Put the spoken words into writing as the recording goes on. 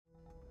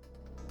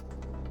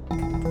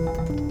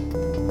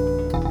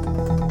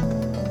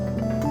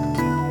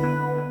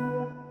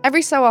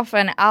Every so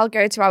often, I'll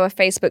go to our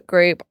Facebook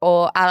group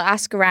or I'll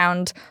ask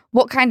around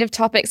what kind of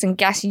topics and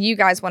guests you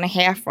guys want to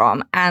hear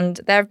from.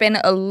 And there have been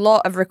a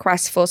lot of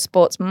requests for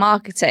sports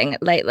marketing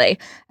lately,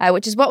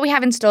 which is what we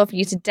have in store for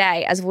you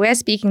today as we're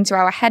speaking to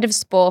our head of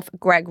Sporf,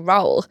 Greg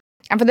Roll.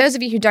 And for those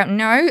of you who don't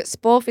know,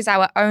 Sporf is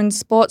our own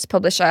sports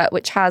publisher,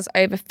 which has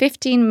over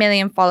 15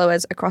 million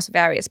followers across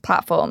various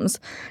platforms.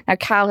 Now,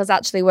 Cal has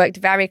actually worked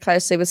very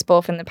closely with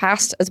Sporf in the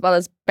past, as well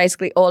as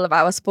basically all of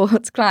our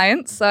sports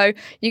clients. So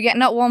you get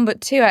not one,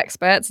 but two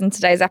experts in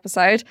today's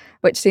episode,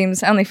 which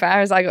seems only fair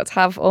as I got to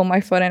have all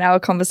my fun in our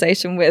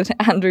conversation with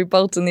Andrew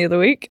Bolton the other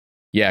week.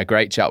 Yeah,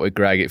 great chat with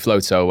Greg. It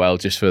flowed so well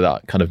just for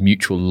that kind of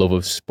mutual love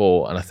of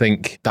sport. And I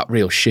think that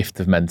real shift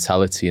of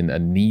mentality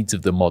and needs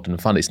of the modern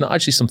fan, it's not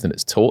actually something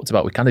that's talked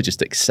about. We kind of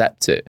just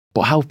accept it.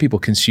 But how people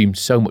consume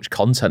so much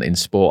content in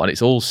sport, and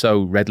it's all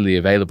so readily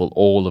available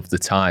all of the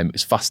time.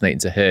 It's fascinating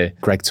to hear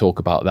Greg talk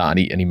about that,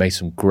 and he made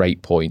some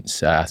great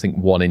points. I think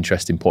one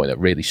interesting point that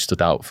really stood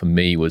out for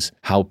me was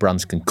how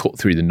brands can cut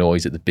through the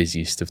noise at the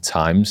busiest of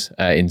times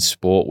in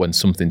sport when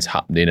something's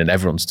happening and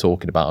everyone's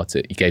talking about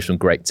it. He gave some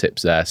great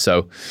tips there.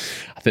 So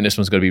I think this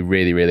one's going to be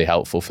really, really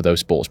helpful for those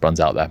sports brands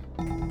out there.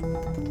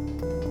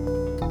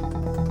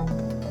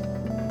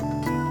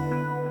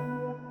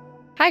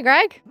 Hi,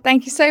 Greg.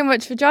 Thank you so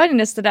much for joining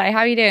us today. How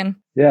are you doing?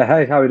 Yeah,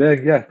 hey, how are we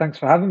doing? Yeah, thanks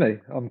for having me.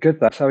 I'm good,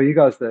 thanks. How are you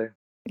guys doing?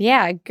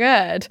 Yeah,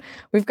 good.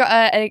 We've got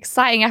an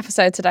exciting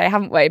episode today,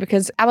 haven't we?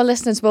 Because our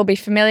listeners will be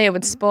familiar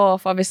with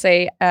Sporf,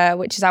 obviously,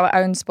 which is our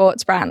own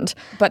sports brand,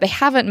 but they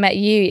haven't met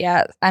you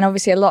yet. And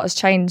obviously a lot has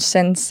changed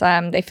since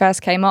they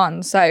first came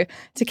on. So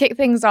to kick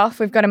things off,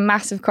 we've got a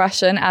massive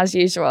question as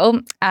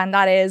usual. And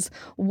that is,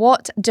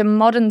 what do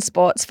modern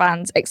sports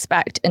fans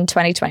expect in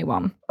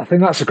 2021? I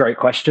think that's a great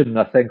question.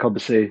 I think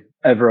obviously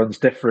everyone's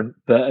different,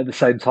 but at the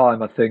same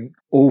time, I think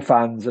all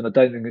fans, and I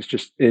don't think it's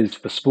just is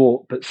for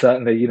sport, but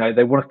certainly, you know,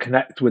 they want to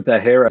connect with their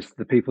heroes,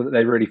 the people that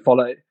they really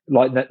follow,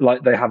 like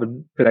they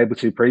haven't been able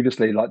to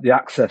previously, like the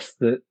access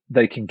that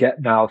they can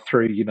get now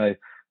through, you know,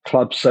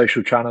 clubs,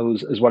 social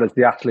channels, as well as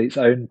the athletes'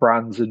 own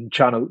brands and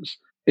channels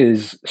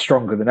is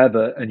stronger than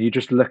ever. And you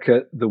just look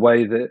at the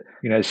way that,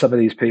 you know, some of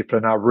these people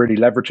are now really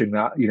leveraging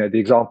that. You know, the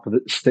example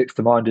that sticks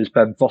to mind is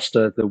Ben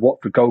Foster, the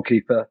Watford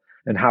goalkeeper,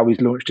 and how he's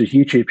launched his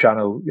YouTube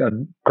channel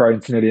and grown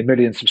to nearly 1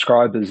 million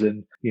subscribers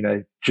in, you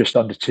know, just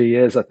under 2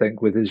 years, I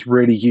think, with his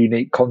really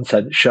unique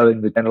content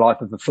showing the life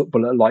of a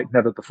footballer like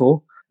never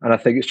before. And I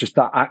think it's just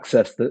that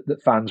access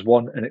that fans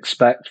want and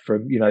expect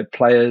from, you know,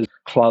 players,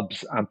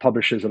 clubs and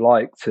publishers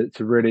alike to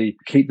really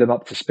keep them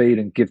up to speed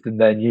and give them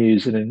their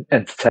news in an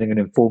entertaining and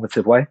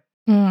informative way.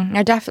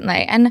 No,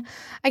 definitely. And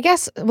I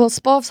guess, well,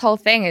 Sporf's whole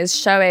thing is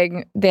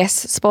showing this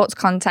sports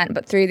content,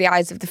 but through the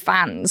eyes of the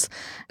fans.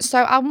 So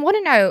I want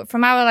to know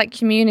from our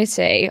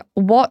community,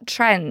 what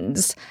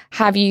trends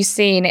have you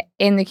seen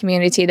in the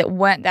community that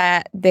weren't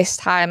there this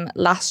time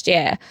last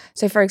year?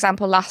 So for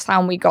example, last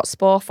time we got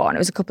Sporf on, it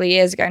was a couple of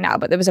years ago now,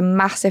 but there was a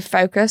massive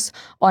focus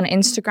on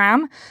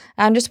Instagram.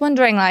 I'm just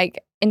wondering,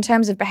 in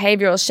terms of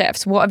behavioral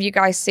shifts, what have you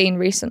guys seen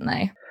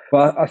recently?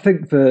 Well, I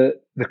think the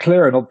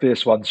clear and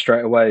obvious one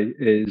straight away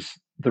is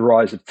the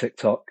rise of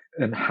TikTok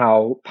and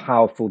how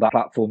powerful that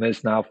platform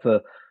is now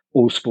for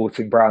all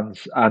sporting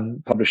brands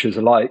and publishers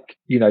alike.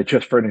 You know,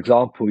 just for an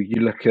example,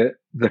 you look at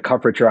the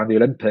coverage around the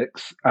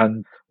Olympics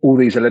and all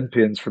these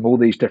Olympians from all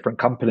these different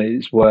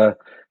companies were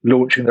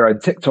launching their own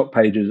TikTok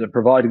pages and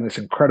providing this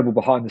incredible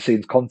behind the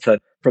scenes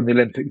content from the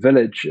Olympic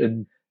Village.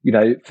 And you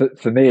know,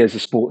 for me as a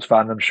sports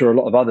fan, I'm sure a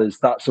lot of others,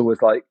 that's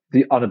always like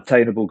the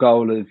unobtainable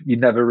goal of you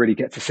never really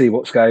get to see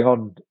what's going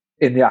on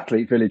in the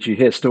athlete village. You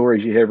hear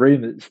stories, you hear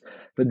rumors,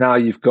 but now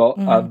you've got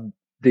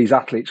these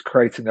athletes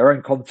creating their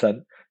own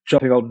content,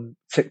 jumping on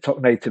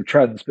TikTok native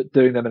trends, but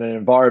doing them in an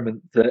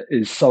environment that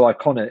is so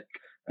iconic.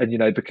 And, you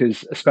know,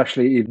 because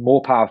especially even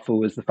more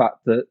powerful is the fact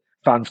that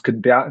fans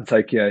couldn't be out in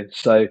Tokyo.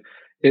 So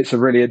it's a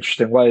really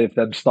interesting way of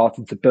them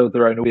starting to build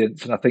their own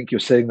audience. And I think you're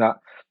seeing that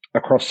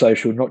across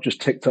social, not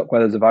just TikTok,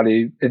 where there's a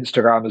value,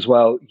 Instagram as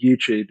well,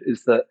 YouTube,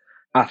 is that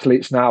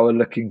athletes now are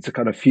looking to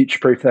kind of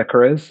future-proof their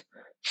careers.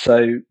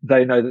 So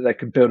they know that they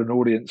can build an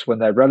audience when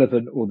they're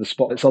relevant or the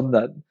spotlight's on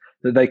them,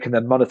 that they can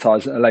then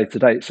monetize at a later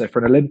date. So for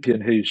an Olympian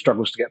who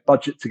struggles to get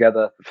budget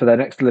together for their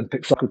next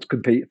Olympic cycle to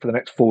compete for the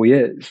next 4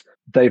 years,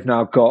 they've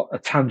now got a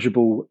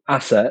tangible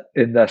asset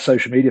in their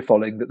social media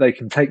following that they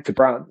can take to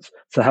brands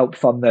to help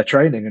fund their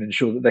training and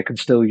ensure that they can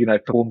still, you know,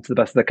 perform to the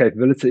best of their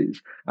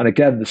capabilities. And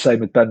again, the same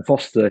with Ben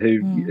Foster,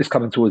 who is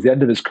coming towards the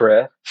end of his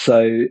career,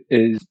 so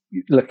is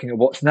looking at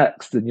what's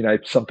next. And, you know,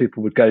 some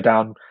people would go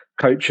down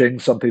coaching,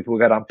 some people will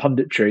go down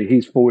punditry.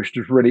 He's forged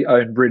his really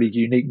own, really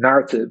unique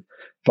narrative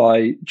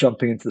by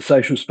jumping into the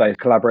social space,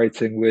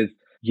 collaborating with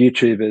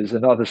YouTubers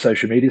and other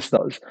social media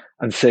stars,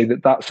 and seeing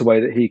that that's the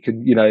way that he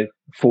can, you know,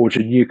 forge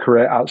a new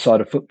career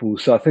outside of football.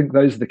 So I think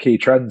those are the key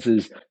trends,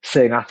 is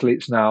seeing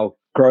athletes now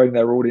growing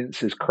their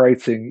audiences,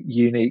 creating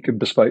unique and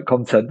bespoke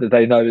content that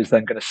they know is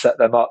then going to set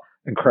them up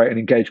and create an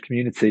engaged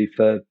community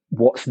for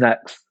what's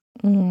next.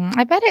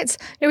 I bet it's,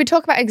 we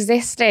talk about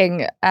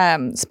existing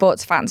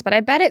sports fans, but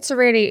I bet it's a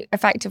really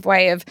effective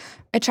way of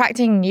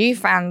attracting new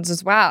fans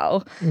as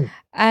well.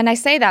 And I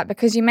say that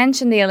because you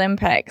mentioned the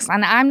Olympics,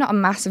 and I'm not a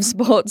massive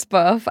sports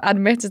buff,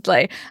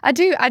 admittedly. I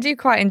do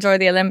quite enjoy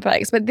the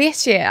Olympics, but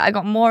this year I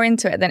got more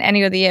into it than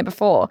any other year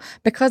before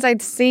because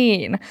I'd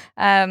seen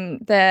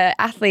the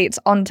athletes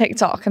on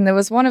TikTok, and there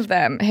was one of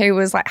them who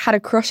was like had a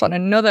crush on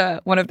another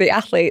one of the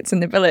athletes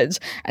in the village,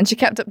 and she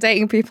kept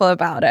updating people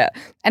about it,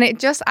 and it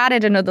just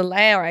added another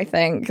layer, I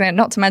think.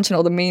 Not to mention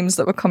all the memes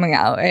that were coming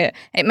out. It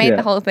made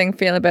the whole thing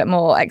feel a bit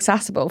more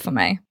accessible for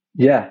me.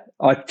 Yeah,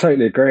 I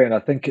totally agree. And I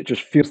think it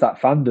just fuels that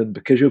fandom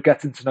because you're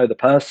getting to know the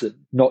person,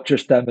 not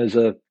just them as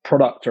a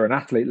product or an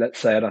athlete, let's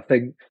say. And I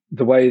think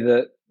the way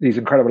that these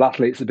incredible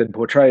athletes have been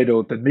portrayed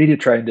or been media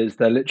trained is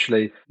they're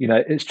literally,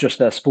 it's just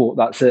their sport,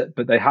 that's it.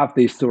 But they have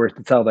these stories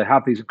to tell. They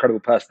have these incredible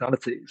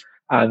personalities.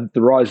 And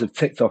the rise of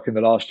TikTok in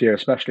the last year,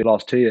 especially the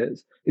last 2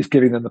 years, is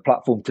giving them the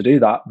platform to do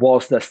that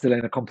whilst they're still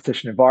in a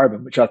competition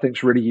environment, which I think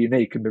is really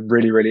unique and been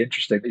really, really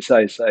interesting to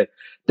say. So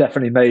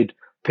definitely made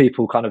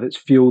people it's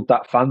fueled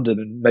that fandom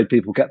and made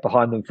people get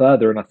behind them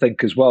further. And I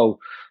think as well,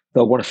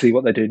 they'll want to see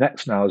what they do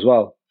next now as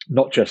well,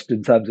 not just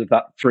in terms of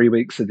that 3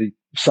 weeks of the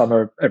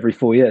summer every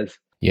 4 years.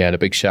 Yeah, and a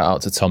big shout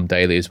out to Tom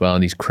Daley as well,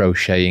 and he's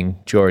crocheting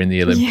during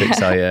the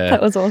Olympics.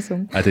 That was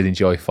awesome. I did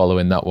enjoy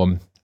following that one.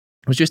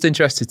 I was just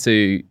interested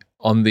to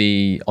on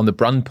the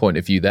brand point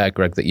of view there,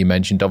 Greg, that you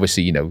mentioned.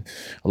 Obviously, a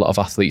lot of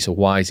athletes are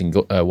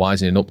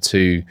wisening up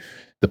to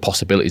the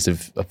possibilities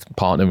of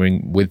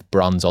partnering with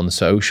brands on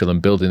social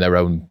and building their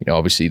own,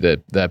 obviously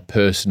their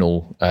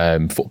personal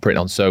footprint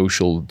on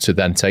social to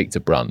then take to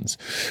brands.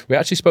 We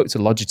actually spoke to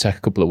Logitech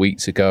a couple of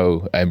weeks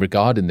ago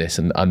regarding this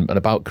and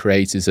about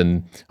creators,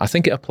 and I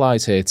think it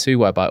applies here too,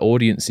 whereby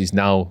audiences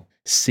now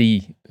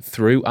see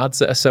through ads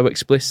that are so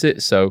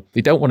explicit. So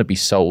they don't want to be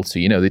sold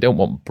to, they don't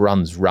want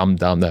brands rammed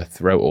down their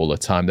throat all the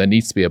time. There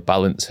needs to be a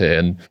balance here.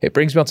 And it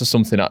brings me on to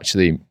something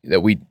actually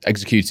that we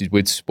executed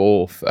with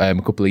Sporf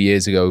a couple of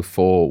years ago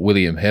for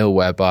William Hill,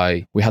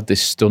 whereby we had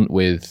this stunt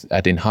with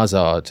Eden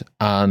Hazard,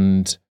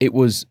 and it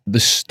was the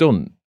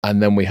stunt,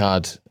 and then we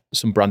had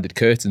some branded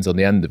curtains on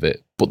the end of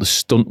it, but the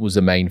stunt was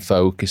the main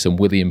focus, and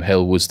William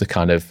Hill was the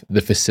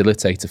the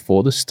facilitator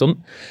for the stunt.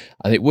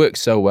 And it worked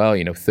so well,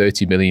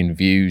 30 million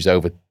views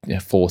over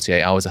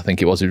 48 hours, I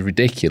think it was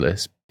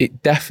ridiculous.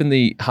 It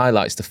definitely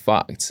highlights the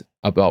fact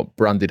about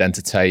branded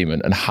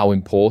entertainment and how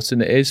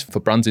important it is for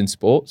brands in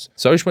sports.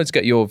 So I just wanted to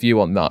get your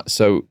view on that.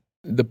 So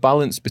the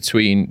balance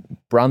between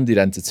branded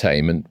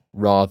entertainment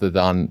rather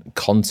than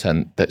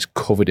content that's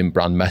covered in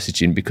brand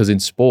messaging, because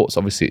in sports,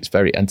 obviously it's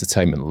very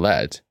entertainment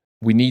led.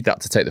 We need that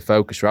to take the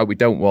focus, right? We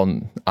don't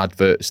want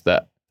adverts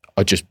that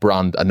are just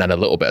brand and then a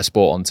little bit of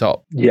sport on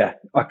top. Yeah,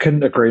 I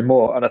couldn't agree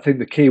more. And I think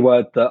the key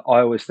word that I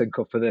always think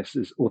of for this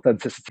is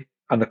authenticity.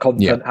 And the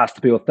content has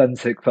to be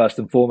authentic first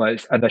and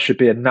foremost. And there should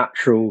be a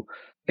natural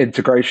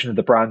integration of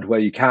the brand where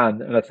you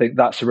can. And I think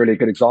that's a really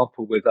good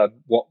example with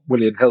what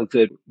William Hill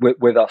did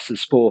with us as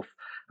Sporf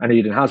and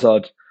Eden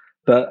Hazard.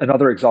 But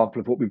another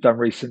example of what we've done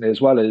recently as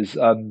well is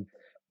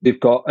we've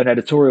got an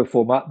editorial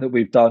format that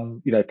we've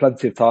done,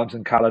 plenty of times,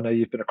 and Cal, I know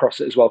you've been across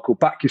it as well,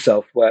 called Back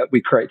Yourself, where we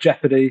create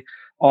Jeopardy.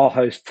 Our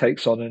host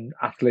takes on an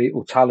athlete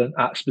or talent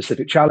at a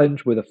specific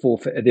challenge with a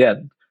forfeit at the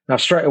end. Now,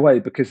 straight away,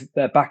 because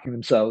they're backing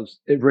themselves,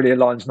 it really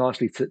aligns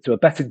nicely to a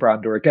betting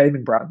brand or a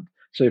gaming brand.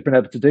 So we've been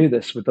able to do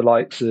this with the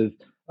likes of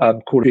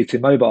Call of Duty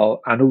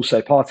Mobile and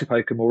also Party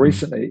Poker more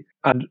recently.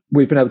 And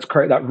we've been able to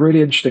create that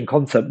really interesting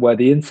content where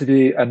the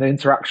interview and the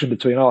interaction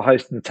between our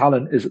host and the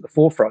talent is at the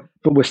forefront,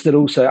 but we're still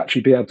also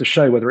actually being able to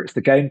show whether it's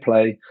the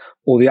gameplay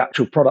or the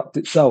actual product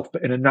itself,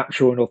 but in a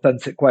natural and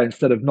authentic way,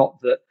 instead of not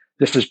that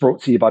this is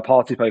brought to you by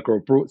Party Poker or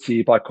brought to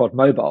you by COD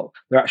Mobile.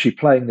 They're actually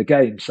playing the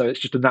game. So it's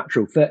just a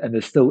natural fit and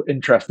there's still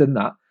interest in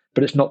that,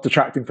 but it's not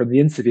detracting from the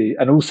interview.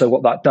 And also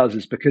what that does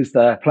is because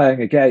they're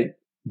playing a game,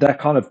 their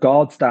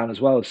guards down as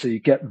well. So you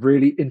get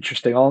really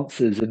interesting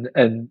answers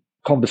and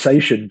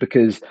conversation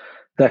because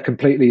they're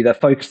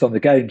focused on the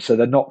game. So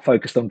they're not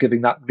focused on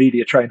giving that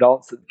media trained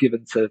answer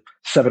given to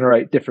 7 or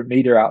 8 different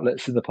media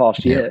outlets in the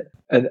past year.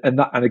 And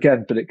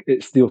again, but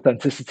it's the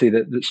authenticity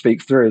that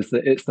speaks through, is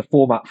that it's the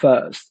format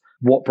first.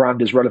 What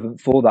brand is relevant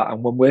for that?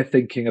 And when we're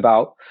thinking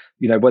about,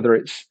 whether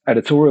it's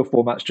editorial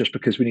formats just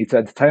because we need to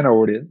entertain our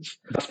audience,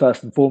 that's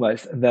first and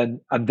foremost. And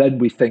then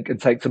we think and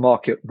take to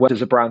market, where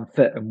does a brand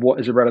fit and what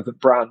is a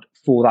relevant brand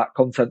for that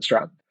content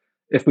strand?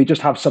 If we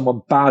just have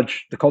someone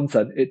badge the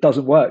content, it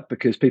doesn't work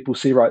because people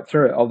see right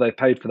through it. Oh, they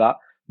paid for that.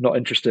 Not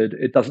interested.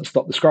 It doesn't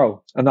stop the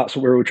scroll. And that's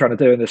what we're all trying to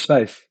do in this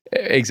space.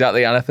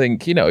 Exactly. And I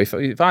think,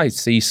 if I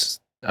see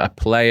a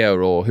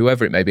player or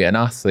whoever it may be, an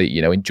athlete,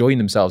 enjoying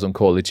themselves on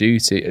Call of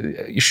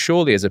Duty,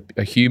 surely as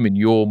a human,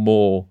 you're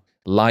more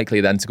likely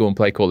then to go and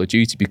play Call of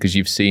Duty because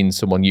you've seen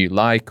someone you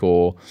like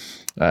or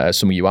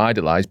someone you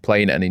idolize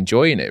playing it and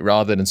enjoying it,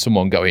 rather than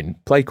someone going,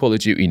 play Call of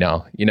Duty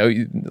now.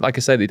 Like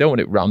I said, they don't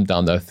want it rammed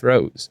down their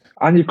throats.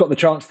 And you've got the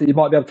chance that you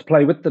might be able to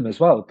play with them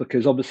as well,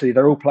 because obviously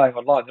they're all playing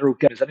online. They're all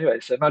gamers anyway.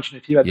 So imagine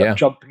if you end up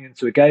jumping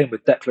into a game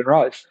with Declan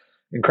Rice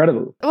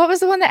incredible. What was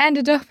the one that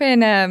ended up in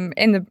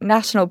the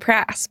national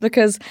press?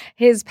 Because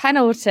his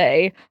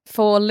penalty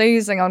for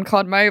losing on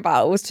COD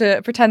Mobile was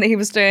to pretend that he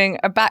was doing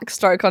a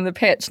backstroke on the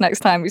pitch next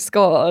time he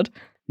scored.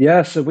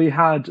 Yeah, so we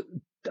had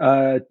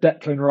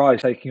Declan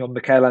Rice taking on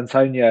Michail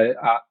Antonio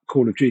at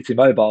Call of Duty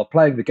Mobile,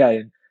 playing the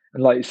game.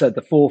 And like you said,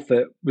 the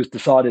forfeit was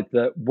decided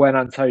that when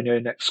Antonio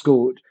next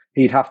scored,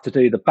 he'd have to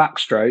do the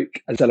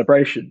backstroke as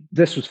celebration.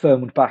 This was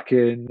filmed back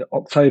in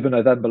October,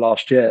 November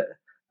last year.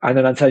 And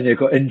then Antonio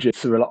got injured.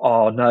 So we're like,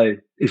 oh no,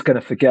 he's going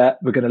to forget.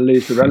 We're going to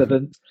lose the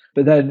relevance.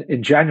 But then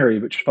in January,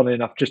 which funnily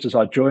enough, just as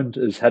I joined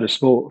as head of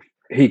sport,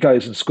 he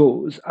goes and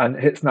scores and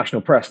hits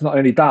national press. Not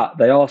only that,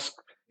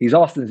 he's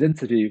asked in his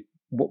interview,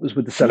 what was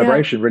with the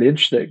celebration? Yeah. Really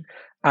interesting.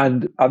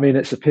 And I mean,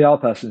 it's a PR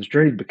person's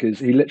dream because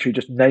he literally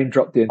just name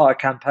dropped the entire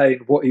campaign,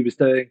 what he was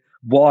doing,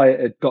 why it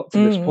had got to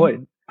this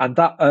point. And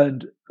that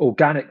earned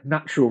organic,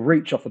 natural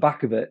reach off the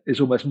back of it is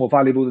almost more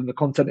valuable than the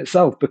content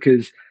itself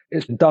because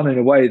it's been done in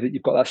a way that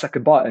you've got that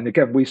second bite. And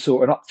again, we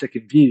saw an uptick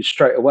in views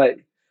straight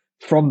away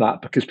from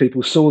that because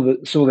people saw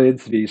the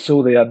interview,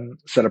 saw the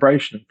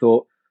celebration and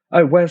thought,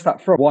 oh, where's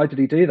that from? Why did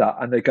he do that?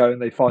 And they go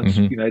and they find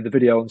the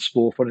video on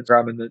Sport, on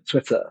Instagram and the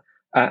Twitter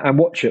and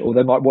watch it, or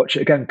they might watch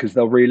it again because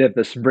they'll relive.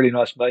 There's some really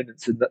nice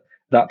moments in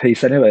that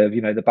piece anyway of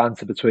the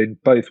banter between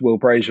both Will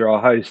Brazier,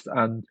 our host,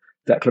 and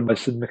Declan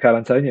Rice and Michail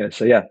Antonio.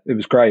 So yeah, it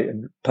was great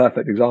and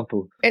perfect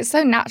example. It's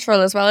so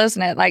natural as well,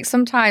 isn't it? Like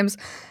sometimes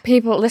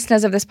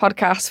listeners of this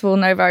podcast will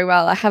know very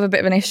well I have a bit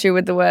of an issue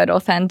with the word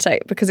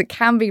authentic because it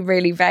can be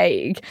really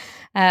vague.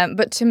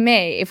 But to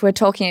me, if we're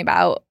talking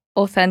about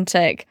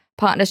authentic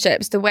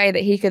partnerships, the way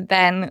that he could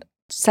then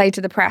say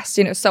to the press,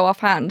 so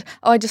offhand,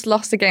 oh, I just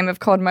lost a game of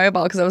COD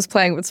Mobile because I was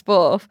playing with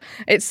Sport.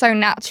 It's so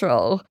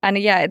natural. And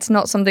yeah, it's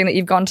not something that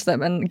you've gone to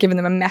them and given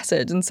them a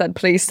message and said,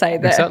 please say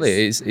this.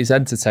 Exactly. It's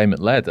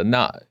entertainment led, and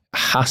that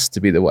has to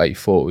be the way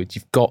forward.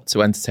 You've got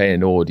to entertain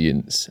an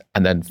audience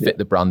and then fit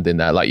the brand in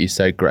there, like you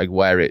said, Greg,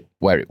 where it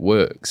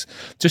works.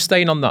 Just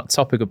staying on that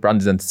topic of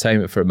branded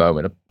entertainment for a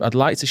moment, I'd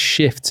like to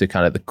shift to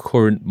kind of the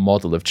current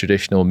model of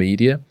traditional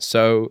media.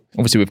 So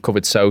obviously we've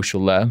covered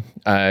social there,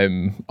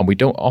 and we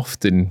don't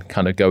often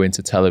kind of go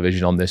into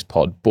television on this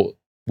pod, but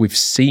we've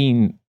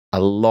seen a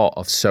lot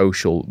of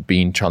social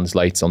being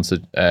translated onto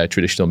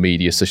traditional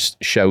media,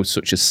 shows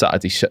such as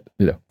Saturday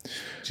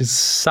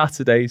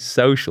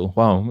Social.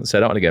 Wow, let's say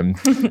that one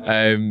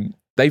again.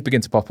 They've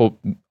begun to pop up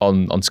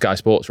on Sky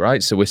Sports,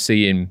 right? So we're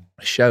seeing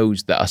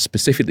shows that are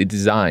specifically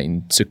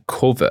designed to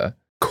cover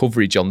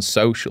coverage on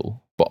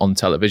social, but on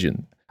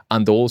television.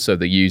 And also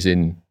they're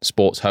using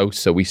sports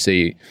hosts. So we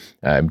see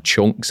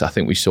chunks. I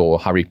think we saw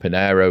Harry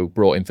Pinero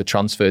brought in for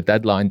Transfer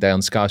Deadline Day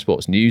on Sky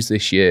Sports News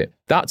this year.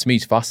 That to me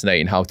is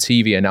fascinating, how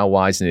TV are now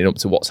wisening up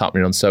to what's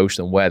happening on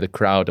social and where the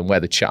crowd and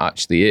where the chat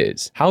actually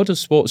is. How does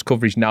sports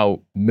coverage now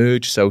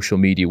merge social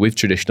media with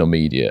traditional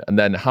media? And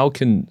then how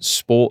can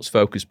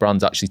sports-focused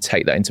brands actually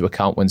take that into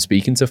account when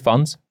speaking to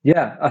fans?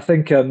 Yeah, I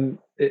think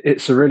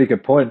it's a really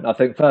good point. I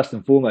think first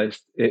and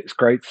foremost, it's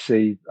great to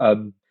see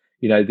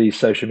these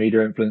social media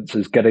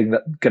influencers getting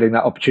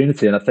that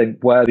opportunity. And I think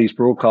where these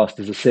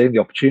broadcasters are seeing the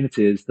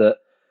opportunity is that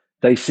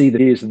they see the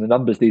views and the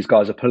numbers these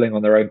guys are pulling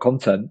on their own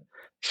content.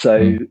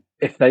 So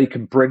if they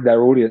can bring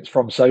their audience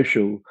from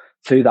social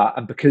to that,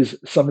 and because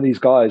some of these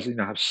guys,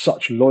 have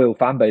such loyal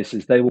fan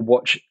bases, they will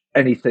watch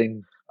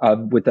anything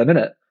with them in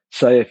it.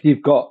 So if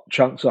you've got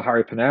Chunks or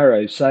Harry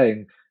Pinero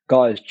saying,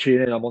 guys,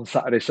 tune in, I'm on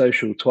Saturday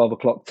Social, 12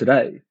 o'clock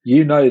today,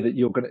 that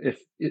you're going to, if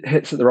it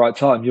hits at the right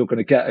time, you're going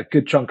to get a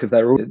good chunk of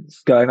their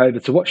audience going over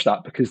to watch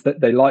that because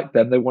they like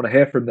them, they want to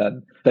hear from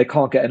them, they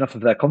can't get enough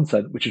of their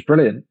content, which is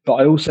brilliant. But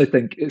I also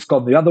think it's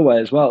gone the other way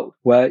as well,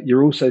 where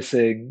you're also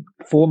seeing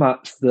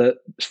formats that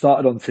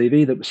started on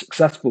TV that were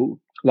successful,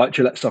 like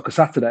Gillette Soccer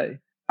Saturday,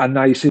 and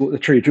now you see what the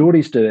True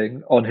Geordie's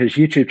doing on his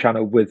YouTube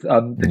channel with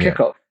the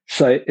kickoff.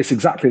 So it's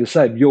exactly the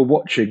same. You're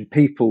watching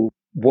people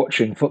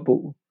watching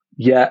football,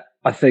 yet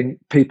I think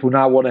people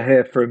now want to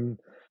hear from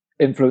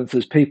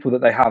influencers, people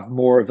that they have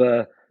more of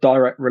a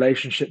direct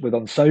relationship with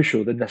on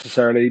social than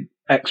necessarily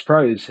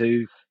ex-pros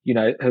who,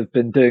 have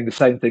been doing the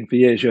same thing for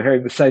years. You're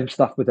hearing the same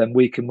stuff with them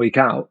week in, week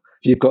out.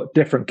 You've got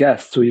different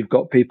guests, or you've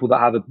got people that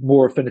have a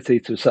more affinity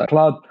to a certain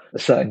club, a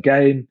certain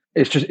game.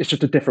 It's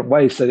just a different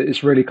way. So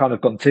it's really kind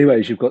of gone two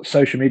ways. You've got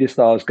social media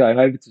stars going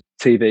over to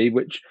TV,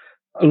 which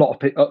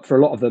for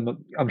a lot of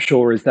them, I'm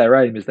sure is their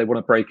aim, is they want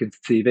to break into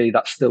TV.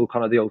 That's still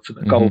kind of the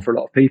ultimate goal for a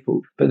lot of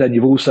people. But then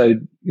you've also,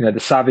 the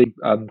savvy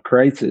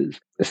creators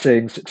are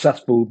seeing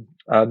successful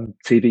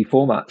TV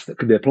formats that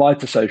can be applied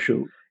to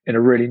social in a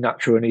really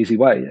natural and easy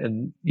way.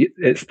 And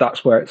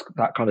that's where it's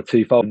that kind of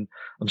twofold. And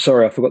I'm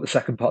sorry, I forgot the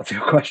second part to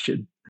your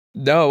question.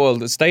 No,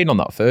 well, staying on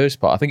that first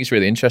part, I think it's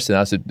really interesting.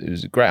 It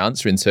was a great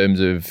answer in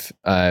terms of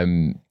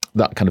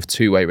that kind of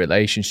two-way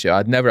relationship.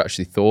 I'd never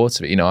actually thought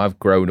of it. I've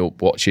grown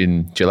up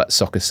watching Gillette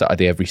Soccer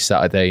Saturday every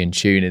Saturday and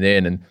tuning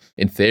in. And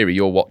in theory,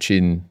 you're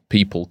watching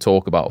people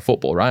talk about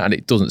football, right? And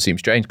it doesn't seem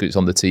strange because it's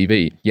on the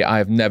TV. Yet I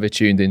have never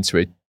tuned into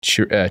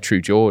a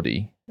True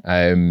Geordie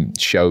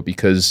show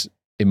because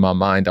in my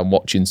mind, I'm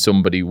watching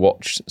somebody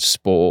watch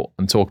sport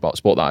and talk about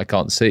sport that I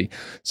can't see.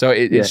 So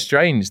it's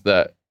strange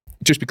that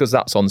just because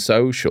that's on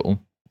social,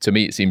 to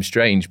me it seems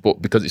strange,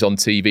 but because it's on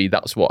TV,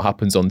 that's what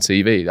happens on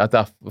TV.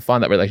 I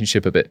find that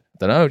relationship a bit,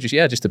 I don't know,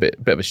 just a bit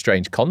of a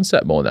strange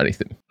concept more than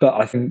anything. But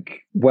I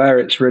think where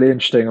it's really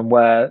interesting and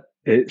where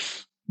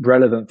it's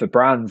relevant for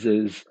brands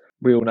is,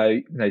 we all know,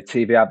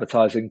 TV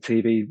advertising,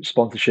 TV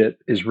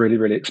sponsorship is really,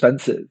 really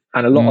expensive.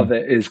 And a lot of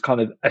it is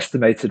kind of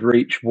estimated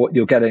reach, what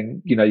you're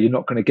getting. You're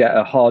not going to get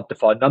a hard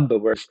defined number,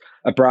 whereas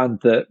a brand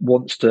that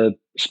wants to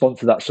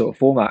sponsor that sort of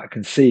format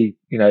can see,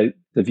 the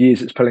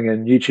views it's pulling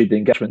in YouTube, the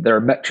engagement. There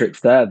are metrics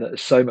there that are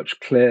so much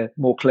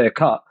more clear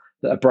cut,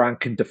 that a brand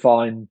can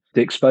define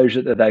the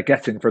exposure that they're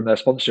getting from their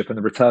sponsorship and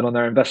the return on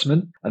their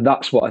investment. And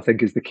that's what I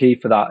think is the key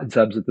for that in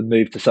terms of the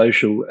move to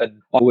social.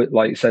 And I would,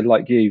 like you said,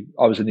 like you,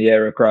 I was in the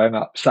era growing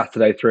up,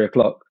 Saturday,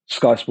 3:00,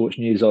 Sky Sports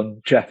News on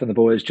Jeff and the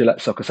Boys,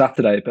 Gillette Soccer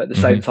Saturday. But at the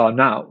same time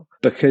now,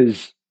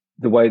 because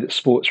the way that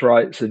sports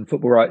rights and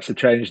football rights have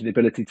changed and the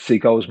ability to see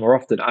goals more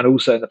often, and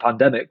also in the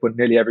pandemic when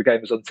nearly every game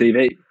was on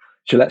TV,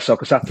 Gillette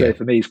Soccer Saturday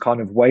for me has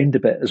kind of waned a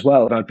bit as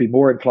well. And I'd be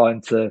more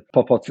inclined to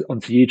pop onto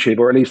YouTube,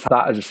 or at least have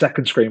that as a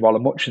second screen while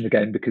I'm watching the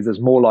game, because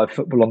there's more live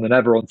football on than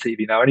ever on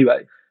TV now anyway.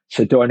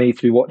 So do I need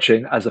to be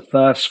watching as a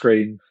first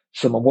screen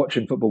someone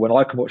watching football when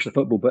I can watch the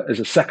football, but as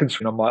a second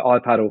screen on my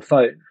iPad or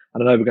phone?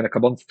 And I know we're going to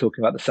come on to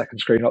talking about the second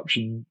screen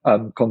option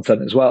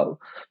content as well,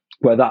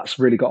 where that's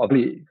really got a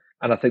value.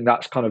 And I think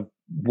that's kind of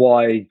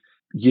why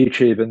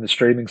YouTube and the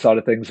streaming side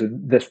of things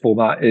in this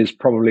format is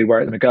probably where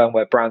it's going to go, and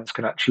where brands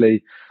can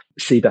actually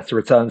see better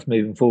returns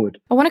moving forward.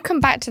 I want to come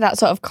back to that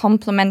sort of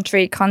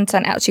complementary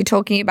content, actually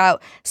talking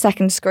about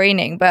second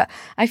screening. But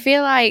I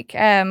feel like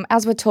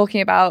as we're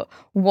talking about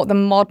what the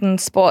modern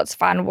sports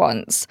fan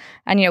wants,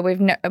 and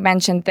we've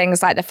mentioned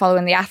things like they're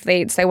following the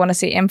athletes, they want to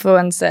see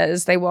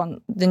influencers, they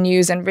want the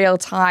news in real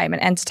time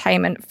and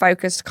entertainment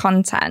focused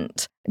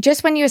content.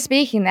 Just when you were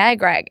speaking there,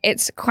 Greg,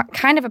 it's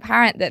kind of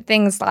apparent that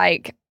things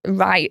like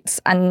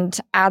rights and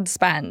ad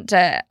spend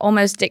are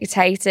almost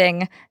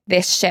dictating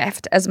this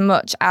shift as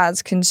much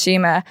as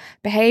consumer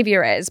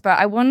behavior is. But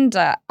I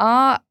wonder,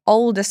 are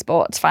older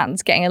sports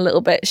fans getting a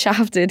little bit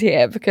shafted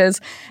here because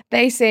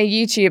they see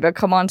a YouTuber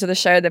come onto the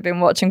show they've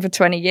been watching for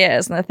 20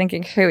 years and they're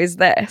thinking, who is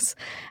this?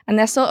 And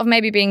they're sort of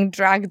maybe being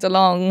dragged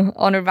along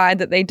on a ride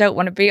that they don't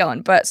want to be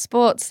on. But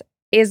sports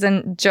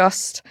isn't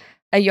just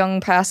a young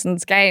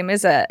person's game,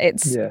 is it?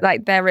 It's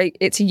like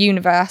it's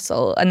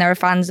universal, and there are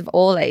fans of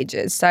all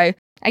ages. So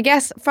I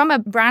guess from a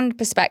brand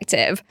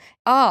perspective,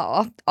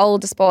 are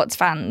older sports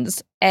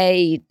fans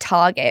a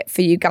target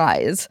for you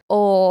guys?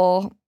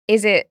 Or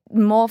is it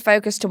more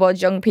focused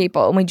towards young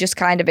people and we just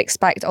kind of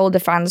expect older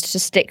fans to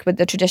stick with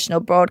the traditional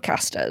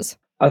broadcasters?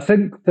 I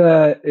think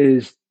there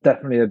is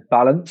definitely a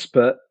balance,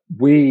 but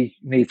we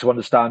need to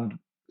understand,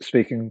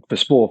 speaking for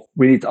sport,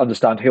 we need to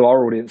understand who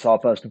our audience are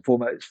first and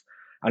foremost,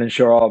 and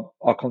ensure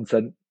our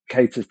content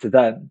caters to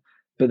them.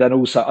 But then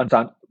also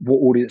understand what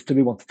audience do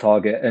we want to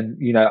target. And,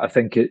 I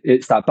think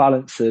it's that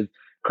balance of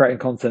creating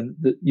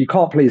content that you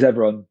can't please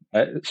everyone,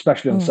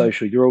 especially on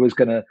social. You're always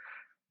going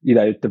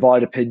to,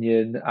 divide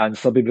opinion, and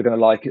some people are going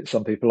to like it,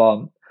 some people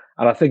aren't.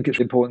 And I think it's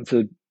important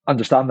to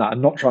understand that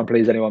and not try and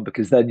please anyone,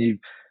 because then you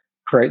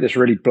create this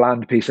really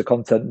bland piece of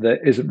content that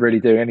isn't really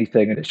doing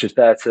anything, and it's just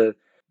there to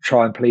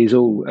try and please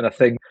all. And I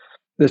think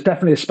there's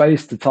definitely a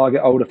space to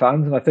target older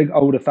fans. And I think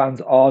older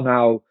fans are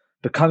now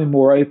becoming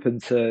more open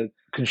to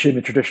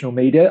consuming traditional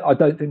media. I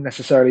don't think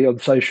necessarily on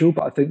social,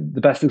 but I think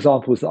the best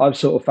examples that I've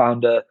sort of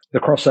found the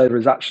crossover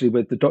is actually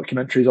with the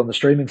documentaries on the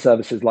streaming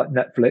services like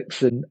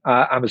Netflix and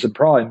Amazon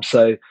Prime.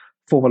 So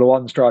Formula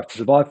One's Drive to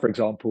Survive, for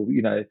example,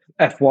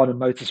 F1 and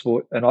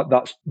motorsport, and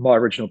that's my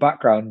original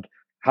background,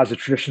 has a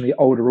traditionally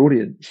older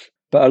audience.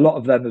 But a lot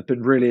of them have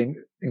been really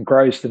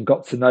engrossed and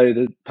got to know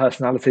the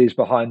personalities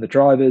behind the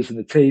drivers and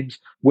the teams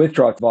with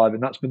Drive to Survive,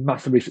 and that's been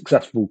massively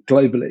successful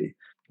globally,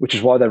 which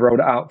is why they rolled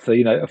it out for,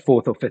 a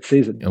fourth or fifth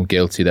season. I'm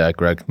guilty there,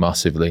 Greg,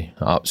 massively.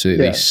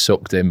 Absolutely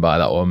sucked in by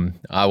that one.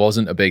 I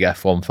wasn't a big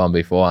F1 fan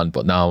beforehand,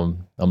 but now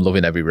I'm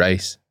loving every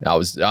race. That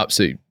was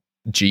absolute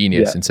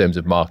genius in terms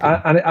of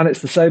marketing. And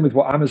it's the same with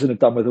what Amazon have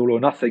done with All or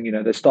Nothing.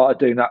 They started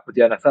doing that with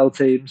the NFL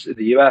teams in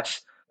the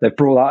US. They've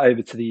brought that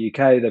over to the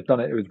UK. They've done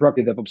it with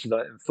rugby. They've obviously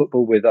done it in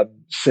football with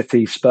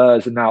City,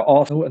 Spurs, and now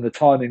Arsenal. And the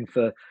timing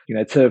for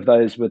two of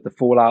those with the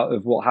fallout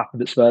of what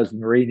happened at Spurs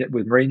and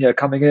Mourinho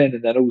coming in,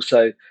 and then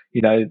also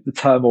the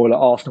turmoil at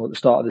Arsenal at the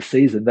start of the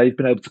season. They've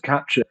been able to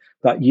capture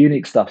that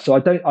unique stuff. So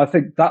I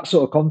think that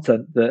sort of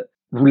content that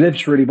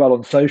lives really well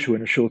on social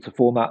in a shorter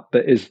format,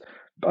 but is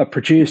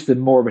produced in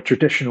more of a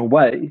traditional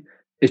way,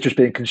 is just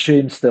being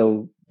consumed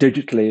still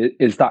digitally,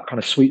 is that kind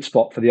of sweet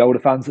spot for the older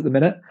fans at the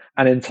minute.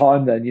 And in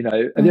time then,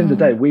 at the end of the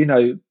day, we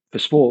know for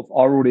sport,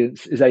 our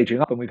audience is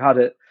aging up, and we've had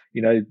it,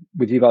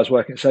 with you guys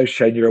working at Social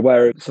Chain, you're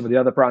aware of some of the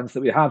other brands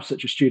that we have,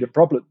 such as Student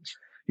Problems.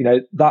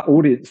 That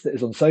audience that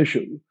is on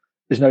social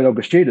is no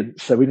longer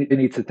students. So we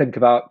need to think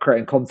about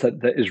creating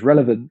content that is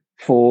relevant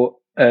for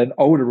an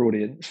older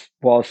audience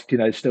whilst,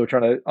 still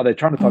are they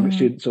trying to target Mm.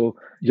 students or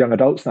young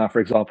adults now, for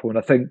example? And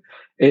I think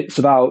it's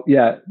about,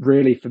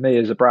 really for me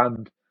as a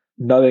brand,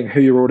 knowing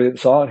who your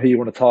audience are and who you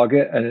want to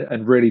target,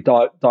 and really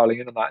dialing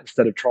in on that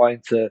instead of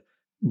trying to,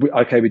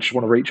 okay, we just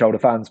want to reach older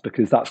fans,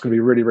 because that's going to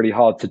be really, really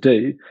hard to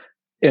do,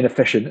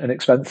 inefficient and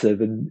expensive.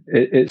 And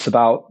it's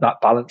about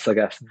that balance, I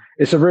guess.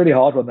 It's a really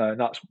hard one though,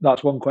 and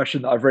that's one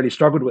question that I've really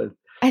struggled with.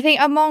 I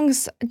think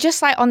amongst,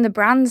 just like on the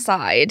brand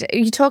side,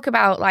 you talk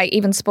about like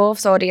even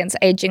sports audience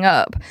aging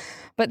up,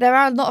 but there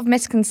are a lot of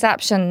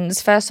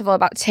misconceptions, first of all,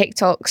 about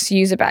TikTok's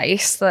user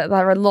base, that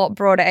they're a lot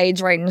broader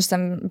age range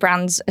than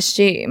brands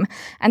assume.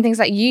 And things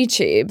like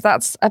YouTube,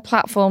 that's a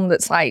platform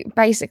that's like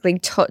basically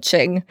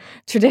touching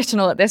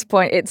traditional at this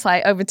point. It's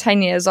like over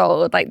 10 years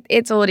old. Like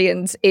its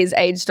audience is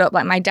aged up.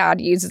 Like my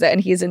dad uses it and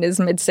he's in his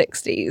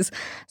mid-60s.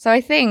 So I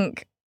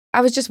think I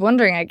was just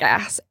wondering, I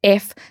guess,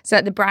 if so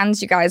like the brands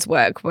you guys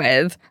work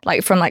with,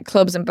 like from like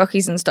clubs and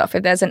bookies and stuff,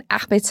 if there's an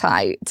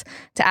appetite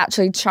to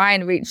actually try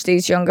and reach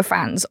these younger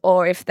fans,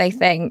 or if they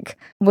think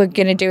we're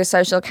going to do a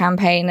social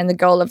campaign and the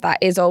goal of that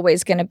is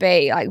always going to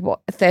be like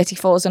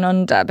 34s and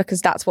under,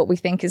 because that's what we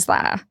think is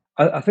there.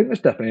 I think there's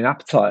definitely an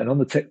appetite. And on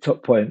the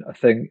TikTok point, I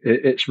think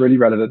it's really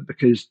relevant,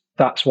 because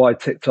that's why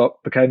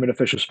TikTok became an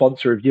official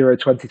sponsor of Euro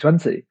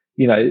 2020.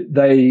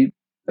 They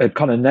had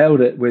kind of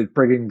nailed it with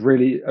bringing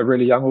a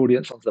really young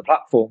audience onto the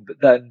platform. But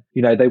then,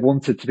 they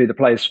wanted to be the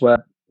place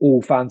where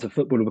all fans of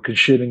football were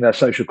consuming their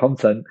social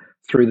content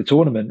through the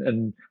tournament,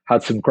 and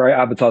had some great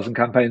advertising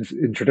campaigns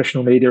in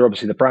traditional media,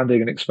 obviously the branding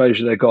and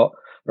exposure they got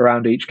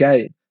around each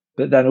game,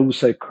 but then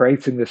also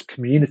creating this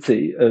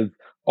community of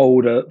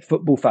older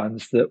football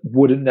fans that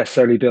wouldn't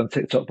necessarily be on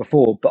TikTok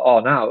before, but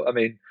are now. I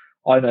mean,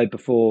 I know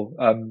before,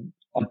 I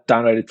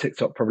downloaded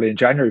TikTok probably in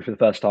January for the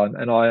first time,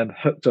 and I am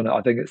hooked on it.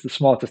 I think it's the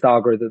smartest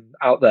algorithm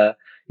out there.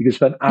 You can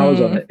spend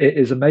hours on it. It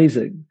is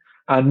amazing.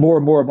 And more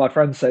of my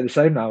friends say the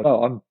same now.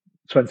 Oh, I'm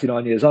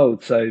 29 years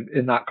old. So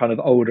in that kind of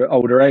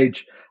older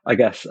age, I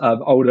guess,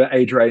 older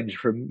age range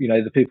from,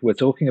 the people we're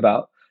talking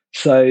about.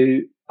 So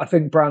I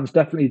think brands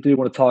definitely do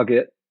want to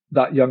target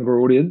that younger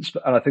audience,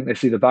 and I think they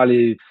see the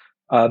value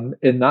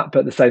in that. But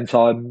at the same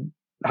time,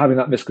 having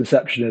that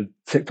misconception of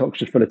TikTok's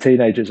just full of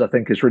teenagers, I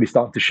think is really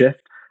starting to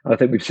shift. And I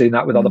think we've seen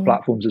that with other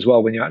platforms as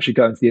well, when you actually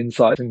go into the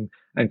insights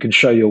and can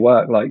show your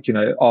work. Like,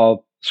 our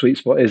sweet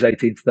spot is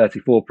 18 to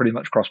 34, pretty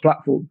much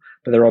cross-platform,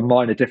 but there are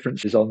minor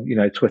differences on,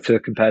 Twitter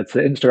compared to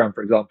Instagram,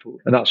 for example.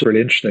 And that's really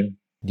interesting.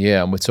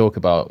 Yeah, and we talk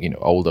about,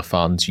 older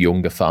fans,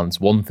 younger fans.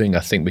 One thing I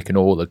think we can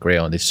all agree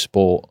on is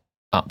sport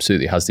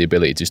absolutely has the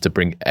ability just to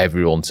bring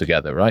everyone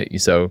together,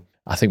 right? So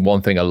I think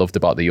one thing I loved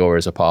about the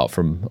Euros, apart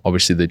from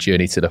obviously the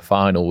journey to the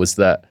final, was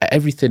that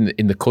everything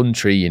in the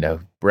country,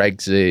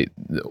 Brexit,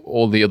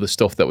 all the other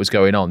stuff that was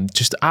going on,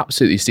 just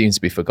absolutely seems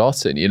to be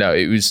forgotten.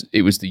 It was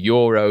the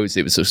Euros.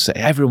 It was just,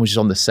 everyone was just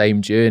on the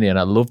same journey, and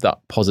I love that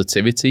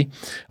positivity,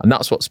 and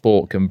that's what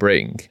sport can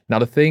bring. Now,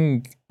 the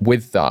thing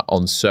with that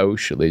on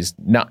social is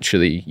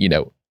naturally,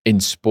 in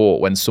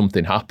sport, when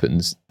something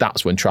happens,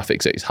 that's when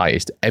traffic's at its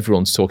highest.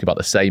 Everyone's talking about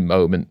the same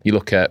moment. You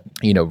look at,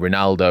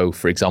 Ronaldo,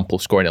 for example,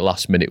 scoring a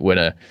last minute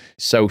winner,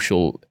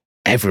 social,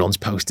 everyone's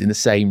posting the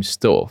same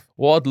stuff.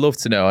 What I'd love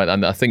to know,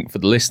 and I think for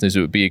the listeners, it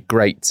would be a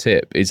great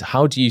tip, is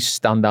how do you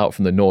stand out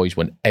from the noise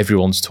when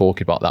everyone's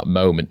talking about that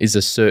moment? Is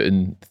there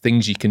certain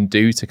things you can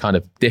do to kind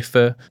of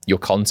differ your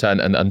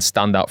content and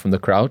stand out from the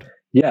crowd?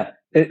 Yeah,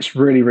 it's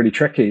really, really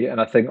tricky. And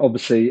I think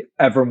obviously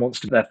everyone wants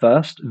to be there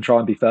first and try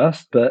and be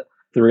first, but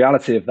the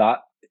reality of that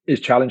is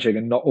challenging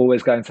and not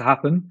always going to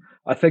happen.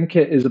 I think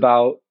it is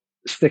about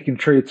sticking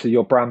true to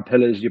your brand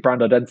pillars, your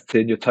brand identity,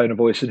 and your tone of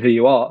voice and who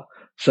you are.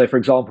 So, for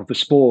example, for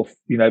sport,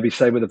 we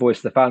say we're the voice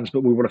of the fans,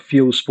 but we want to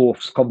fuel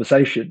sports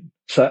conversation.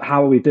 So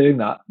how are we doing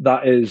that?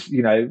 That is,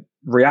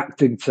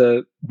 reacting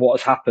to what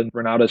has happened,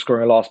 Ronaldo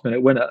scoring a last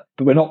minute winner.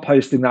 But we're not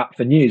posting that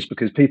for news,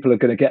 because people are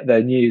going to get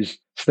their news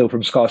still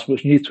from Sky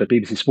Sports News Twitter,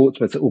 BBC Sports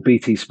Twitter, or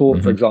BT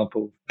Sport, for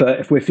example. But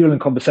if we're fueling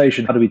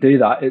conversation, how do we do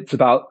that? It's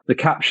about the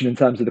caption in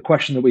terms of the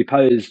question that we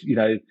pose,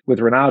 with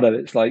Ronaldo.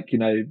 It's like,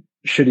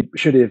 should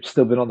he have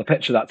still been on the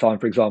pitch at that time,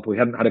 for example? He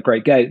hadn't had a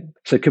great game.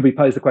 So could we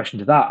pose the question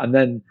to that? And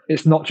then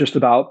it's not just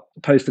about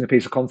posting a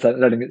piece of content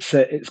and letting it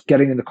sit. It's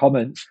getting in the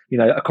comments.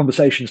 A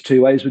conversation's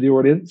two ways with your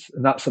audience.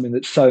 And that's something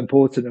that's so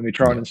important, and we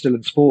try and instill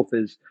in sport,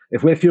 is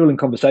if we're fueling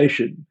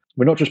conversation,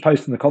 we're not just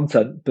posting the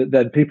content, but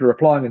then people are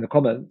replying in the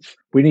comments.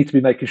 We need to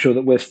be making sure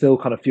that we're still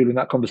kind of fueling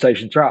that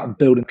conversation throughout and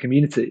building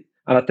community.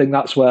 And I think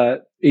that's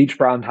where each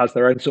brand has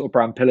their own sort of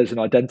brand pillars and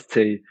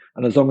identity.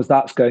 And as long as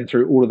that's going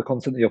through all of the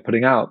content that you're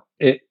putting out,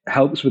 it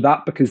helps with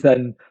that, because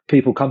then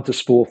people come to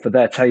sport for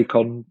their take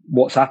on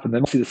what's happened. They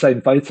might see the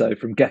same photo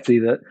from Getty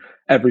that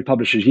every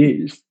publisher's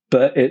used,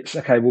 but it's,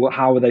 okay, well,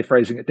 how are they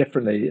phrasing it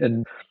differently?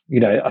 And,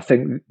 I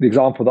think the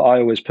example that I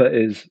always put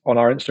is on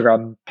our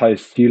Instagram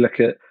posts, you look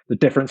at the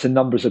difference in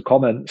numbers of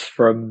comments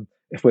from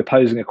if we're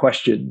posing a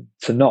question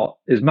to not,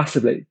 is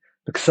massively,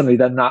 because suddenly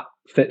then that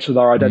fits with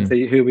our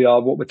identity, who we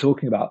are, what we're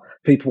talking about.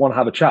 People want to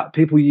have a chat.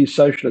 People use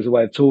social as a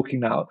way of talking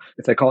now.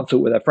 If they can't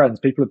talk with their friends,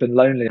 people have been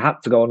lonely and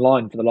had to go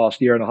online for the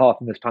last year and a half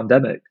in this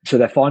pandemic. So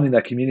they're finding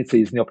their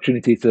communities and the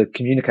opportunity to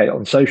communicate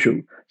on social.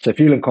 So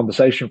fueling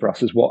conversation for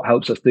us is what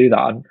helps us do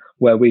that, and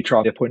where we try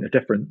to be a point of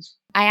difference.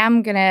 I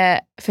am going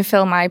to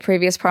fulfill my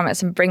previous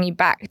promise and bring you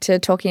back to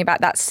talking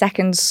about that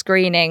second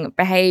screening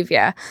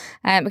behavior,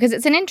 because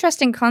it's an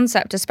interesting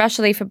concept,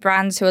 especially for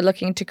brands who are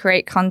looking to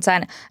create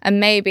content. And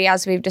maybe,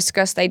 as we've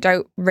discussed, they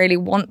don't really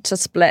want to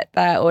split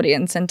their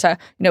audience into,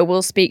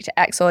 we'll speak to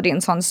X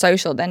audience on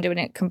social, then doing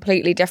a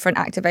completely different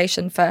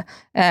activation for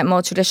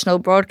more traditional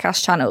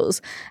broadcast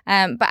channels.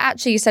 But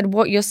actually, you said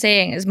what you're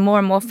seeing is more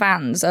and more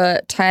fans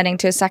are turning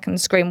to a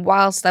second screen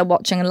whilst they're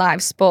watching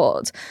live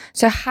sport.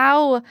 So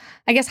how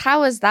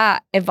has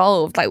that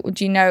evolved? Like,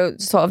 do you know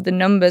sort of the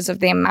numbers of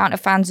the amount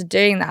of fans are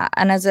doing that?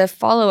 And as a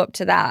follow-up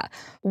to that,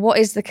 what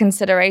is the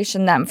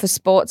consideration then for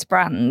sports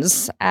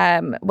brands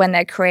when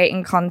they're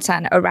creating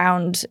content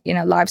around,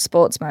 live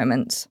sports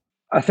moments?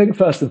 I think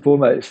first and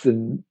foremost,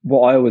 and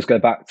what I always go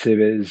back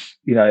to is,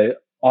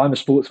 I'm a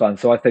sports fan,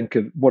 so I think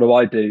of what do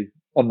I do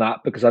on that,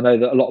 because I know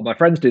that a lot of my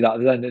friends do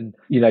that then, and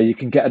you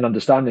can get an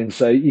understanding.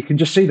 So you can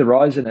just see the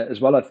rise in it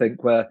as well, I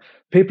think, where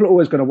people are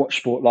always going to watch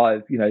sport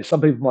live.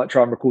 Some people might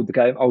try and record the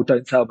game. Oh,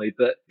 don't tell me.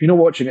 But if you're not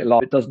watching it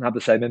live, it doesn't have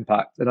the same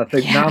impact. And I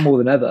think now more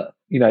than ever,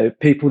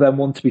 people then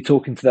want to be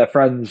talking to their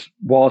friends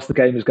whilst the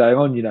game is going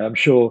on. I'm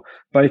sure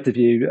both of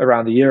you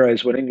around the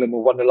Euros, when England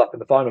were 1-0 up in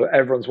the final,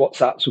 everyone's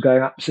WhatsApps were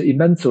going absolutely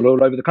mental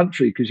all over the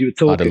country because you were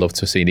talking. I'd have loved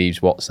to have seen Eve's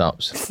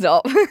WhatsApps.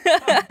 Stop.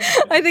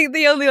 I think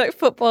the only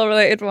football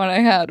related one I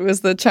had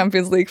was the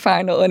Champions League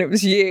final, and it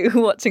was you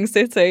watching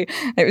City.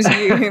 It was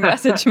you who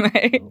messaged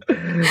me.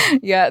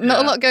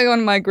 Not a lot going on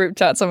in my group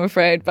chats, I'm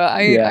afraid, but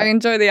I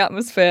enjoy the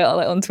atmosphere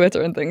on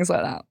Twitter and things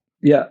like that.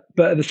 Yeah,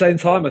 but at the same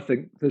time, I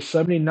think there's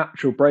so many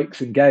natural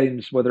breaks in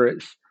games, whether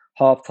it's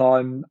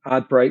halftime,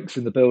 ad breaks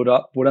in the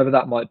build-up, whatever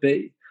that might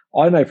be.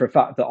 I know for a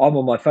fact that I'm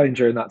on my phone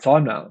during that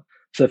time now.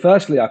 So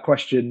firstly, I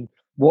question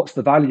what's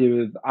the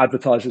value of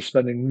advertisers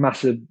spending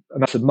massive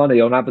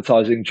money on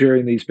advertising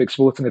during these big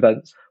sporting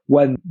events,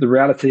 when the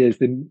reality is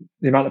the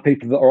amount of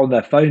people that are on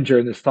their phone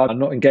during this time and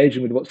not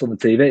engaging with what's on the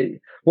TV.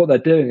 What they're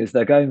doing is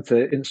they're going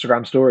to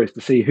Instagram stories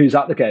to see who's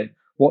at the game,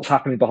 what's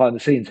happening behind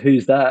the scenes,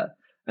 who's there.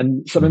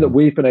 And something that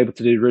we've been able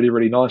to do really,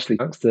 really nicely,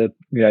 thanks to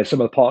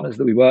some of the partners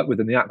that we work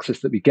with and the access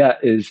that we get,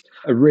 is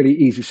a really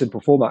easy,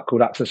 simple format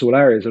called Access All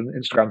Areas on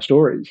Instagram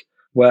Stories,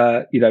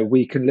 where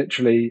we can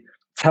literally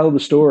tell the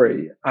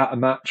story at a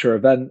match or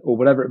event or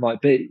whatever it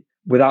might be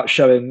without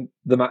showing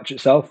the match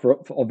itself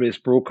for obvious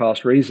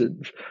broadcast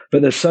reasons.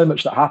 But there's so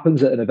much that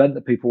happens at an event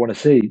that people want to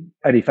see.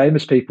 Any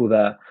famous people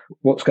there,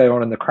 what's going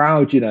on in the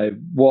crowd,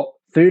 what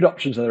food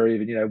options are there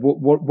even,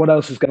 what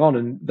else is going on,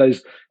 and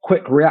those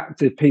quick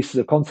reactive pieces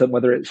of content,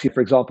 whether it's,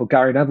 for example,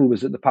 Gary Neville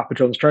was at the Papa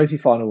John's Trophy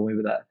final when we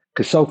were there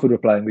because Salford were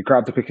playing. We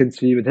grabbed a quick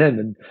interview with him,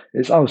 and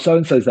it's,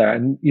 so-and-so's there.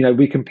 And,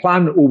 we can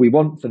plan all we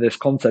want for this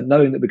content,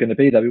 knowing that we're going to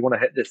be there. We want to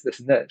hit this, this,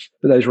 and this.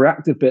 But those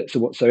reactive bits are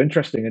what's so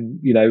interesting.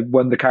 And,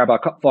 when the Carabao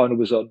Cup final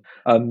was on,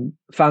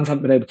 fans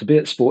haven't been able to be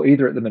at sport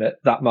either at the minute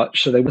that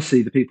much. So they will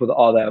see the people that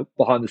are there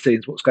behind the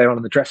scenes, what's going on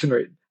in the dressing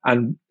room.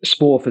 And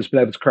Sport has been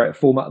able to create a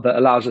format that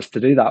allows us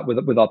to do that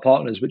with our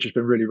partners, which has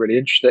been really, really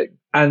interesting.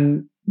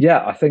 And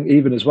I think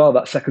even as well,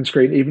 that second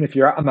screen, even if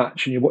you're at a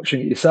match and you're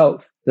watching it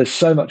yourself, there's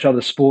so much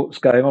other sports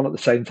going on at the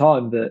same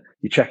time that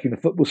you're checking the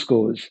football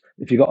scores.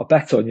 If you've got a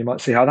bet on, you might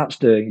see how that's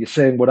doing. You're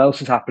seeing what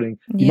else is happening.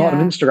 You might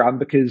have Instagram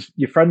because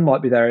your friend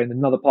might be there in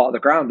another part of the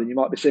ground and you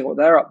might be seeing what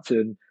they're up to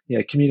and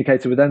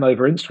communicating with them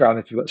over Instagram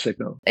if you've got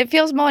signal. It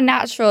feels more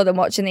natural than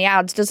watching the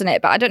ads, doesn't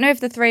it? But I don't know if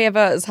the three of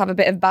us have a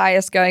bit of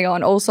bias going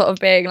on, all sort of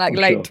being late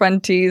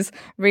 20s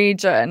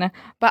region.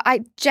 But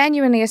it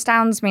genuinely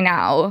astounds me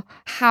now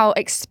how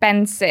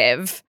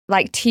expensive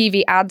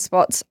TV ad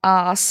spots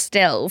are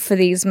still for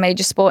these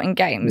major sporting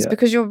games,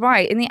 because you're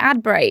right, in the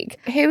ad break,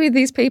 who are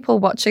these people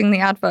watching the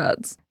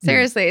adverts?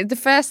 Seriously, the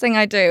first thing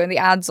I do when the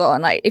ad's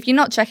on, if you're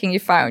not checking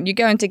your phone, you're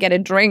going to get a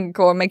drink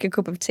or make a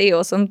cup of tea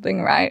or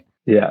something, right?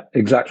 Yeah,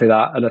 exactly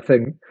that. And I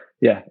think,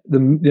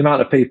 the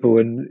amount of people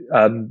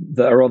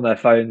that are on their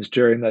phones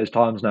during those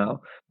times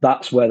now,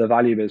 that's where the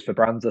value is for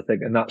brands, I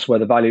think. And that's where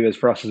the value is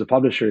for us as a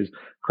publisher, is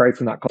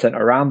creating that content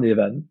around the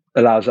event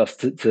allows us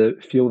to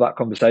fuel that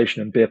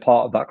conversation and be a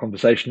part of that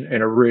conversation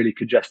in a really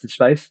congested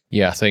space.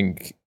 Yeah, I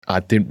think I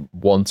didn't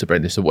want to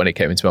bring this up when it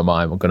came into my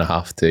mind. I'm going to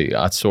have to.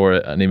 I saw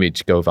an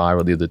image go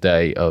viral the other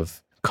day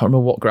of, I can't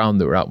remember what ground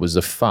they were at, was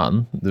a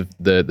fan.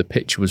 The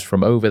picture was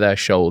from over their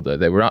shoulder.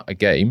 They were at a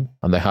game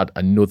and they had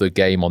another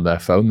game on their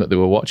phone that they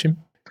were watching.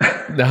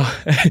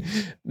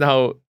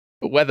 Now,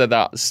 whether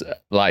that's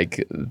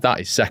that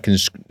is second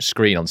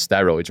screen on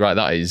steroids, right?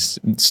 That is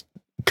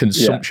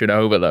consumption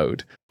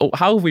overload.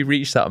 How have we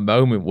reached that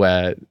moment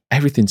where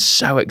everything's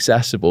so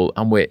accessible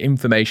and we're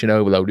information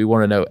overload? We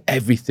want to know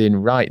everything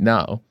right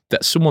now,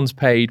 that someone's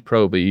paid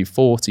probably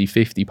 40,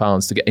 50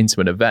 pounds to get into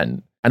an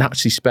event and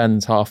actually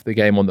spends half the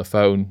game on the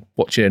phone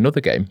watching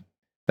another game.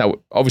 Now,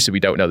 obviously, we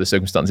don't know the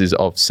circumstances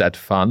of said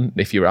fan.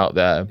 If you're out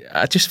there,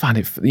 I just find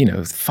it,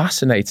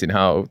 fascinating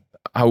how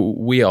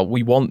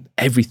we want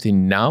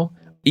everything now.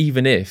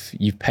 Even if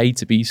you've paid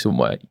to be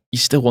somewhere, you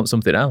still want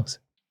something else.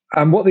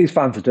 And what these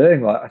fans are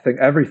doing, like I think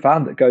every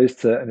fan that goes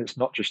to, and it's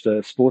not just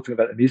a sporting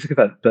event, a music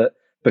event, but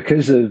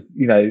because of,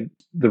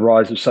 the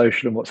rise of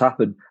social and what's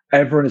happened,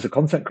 everyone is a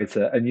content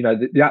creator. And,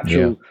 the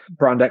actual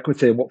brand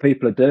equity and what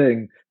people are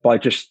doing by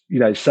just,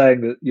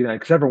 saying that,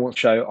 because everyone wants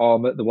to show, oh,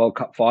 I'm at the World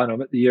Cup final,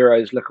 I'm at the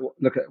Euros,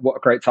 look at what a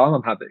great time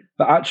I'm having.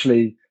 But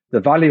actually, the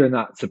value in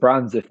that to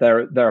brands, if they're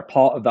a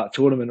part of that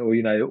tournament or,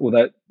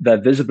 or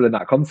they're visible in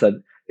that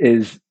content,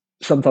 is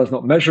sometimes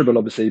not measurable,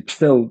 obviously, but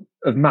still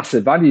of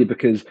massive value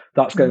because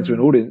that's going to an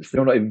audience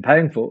they're not even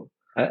paying for.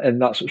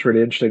 And that's what's really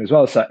interesting as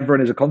well. So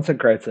everyone is a content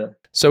creator.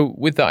 So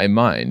with that in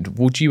mind,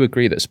 would you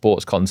agree that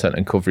sports content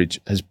and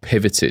coverage has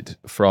pivoted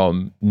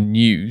from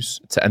news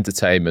to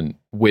entertainment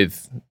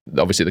with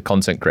obviously the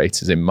content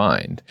creators in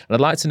mind? And I'd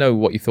like to know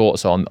what your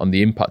thoughts on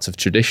the impact of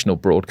traditional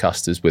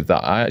broadcasters with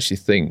that. I actually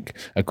think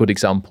a good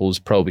example is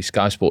probably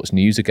Sky Sports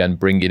News again,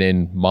 bringing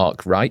in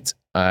Mark Wright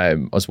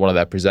as one of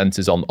their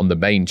presenters on the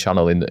main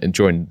channel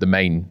during the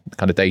main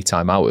kind of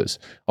daytime hours.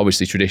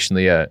 Obviously,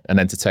 traditionally an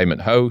entertainment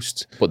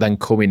host, but then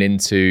coming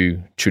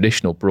into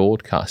traditional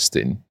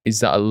broadcasting. Is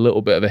that a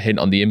little bit of a hint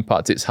on the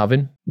impact it's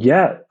having?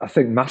 Yeah, I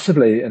think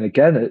massively. And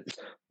again,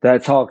 they're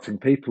targeting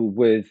people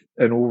with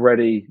an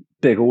already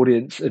big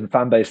audience and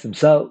fan base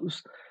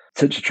themselves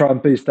to try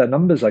and boost their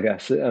numbers, I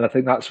guess. And I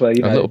think that's where, a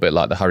little bit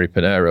like the Harry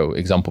Pinero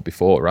example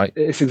before, right?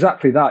 It's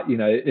exactly that.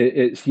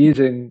 It's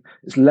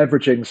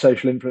leveraging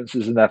social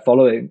influencers and their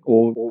following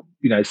or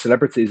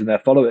celebrities and their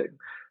following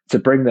to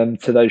bring them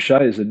to those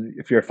shows. And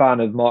if you're a fan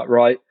of Mark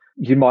Wright,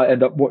 you might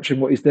end up watching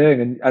what he's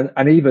doing.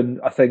 And even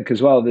I think as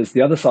well, there's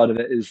the other side of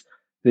it is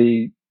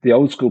the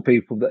old school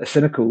people that are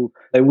cynical,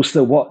 they will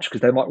still watch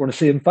because they might want to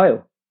see him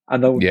fail.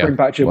 And they'll bring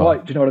back Jim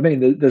White. Do you know what I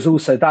mean? There's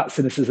also that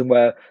cynicism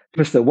where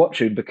people are still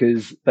watching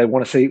because they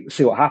want to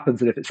see what happens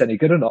and if it's any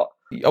good or not.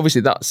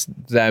 Obviously, that's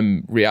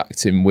them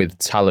reacting with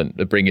talent,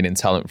 bringing in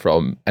talent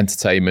from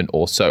entertainment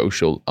or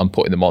social and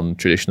putting them on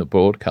traditional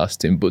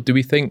broadcasting. But do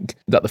we think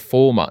that the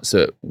formats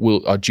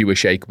are due a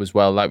shake-up as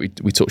well? Like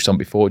we touched on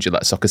before,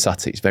 like Soccer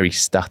Saturday, it's very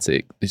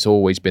static. It's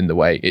always been the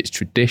way. It's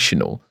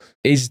traditional.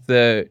 Is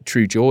the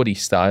True Geordie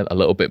style a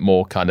little bit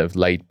more kind of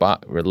laid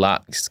back,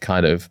 relaxed,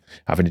 kind of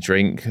having a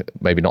drink,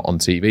 maybe not on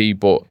TV,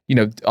 but,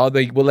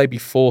 will they be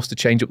forced to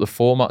change up the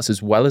formats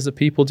as well as the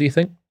people, do you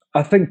think?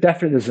 I think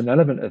definitely there's an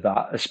element of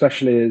that,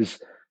 especially as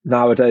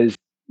nowadays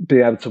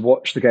being able to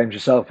watch the games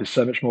yourself is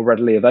so much more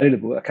readily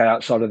available,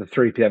 outside of the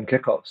 3 p.m.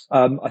 kickoffs.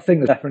 I think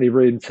there's definitely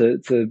room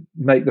to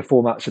make the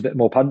formats a bit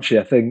more punchy.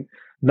 I think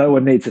no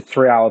one needs a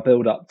 3-hour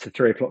build-up to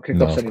 3 o'clock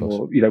kickoffs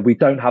anymore. We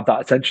don't have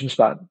that attention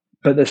span.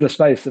 But there's a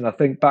space, and I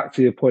think back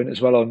to your point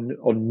as well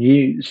on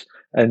news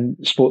and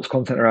sports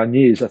content around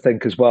news, I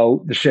think as well,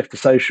 the shift to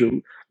social,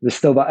 there's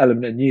still that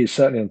element of news,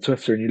 certainly on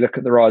Twitter, and you look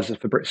at the rise of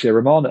Fabrizio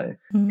Romano.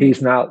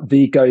 He's now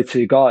the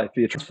go-to guy for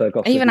your transfer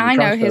gossip. Even I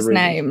know his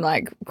name,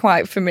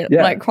 quite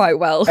familiar, quite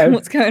well.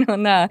 What's going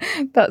on there?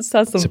 That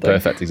says something. It's a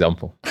perfect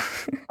example.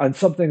 And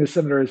something as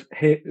similar as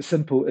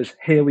simple as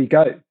here we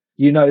go.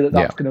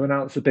 That's going to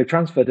announce a big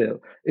transfer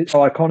deal. It's so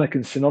iconic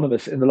and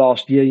synonymous in the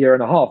last year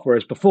and a half,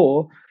 whereas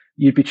before,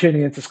 you'd be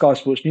tuning into Sky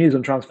Sports News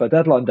on transfer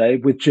deadline day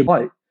with Jim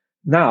White.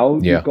 Now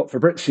you've got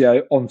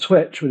Fabrizio on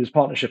Twitch with his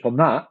partnership on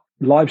that,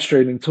 live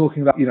streaming,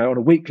 talking about, on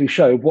a weekly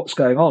show, what's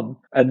going on.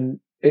 And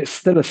it's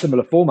still a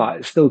similar format.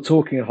 It's still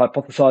talking and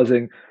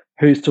hypothesizing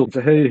who's talking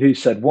to who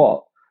said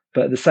what.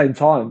 But at the same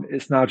time,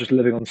 it's now just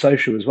living on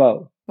social as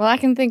well. Well, I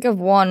can think of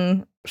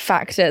one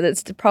factor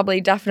that's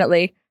probably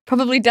definitely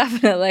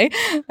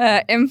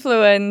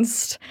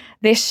influenced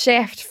this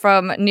shift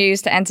from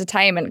news to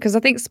entertainment, because I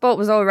think sport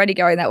was already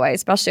going that way,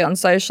 especially on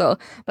social.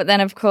 But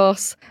then, of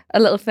course, a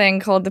little thing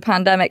called the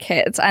pandemic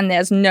hits and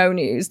there's no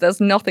news.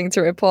 There's nothing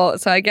to report.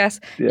 So I guess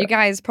you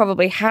guys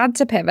probably had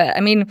to pivot. I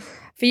mean,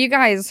 for you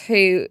guys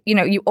who,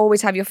 you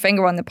always have your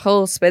finger on the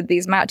pulse with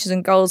these matches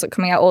and goals that are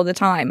coming out all the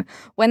time.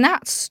 When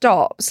that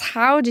stops,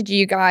 how did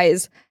you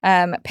guys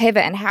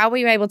pivot and how were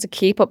you able to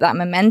keep up that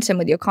momentum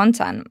with your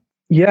content?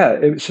 Yeah,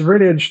 it's a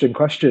really interesting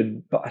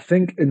question, but I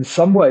think in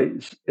some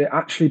ways it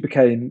actually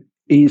became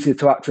easier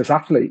to access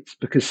athletes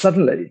because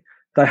suddenly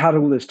they had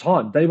all this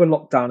time. They were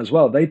locked down as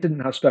well. They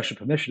didn't have special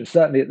permission,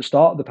 certainly at the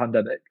start of the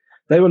pandemic.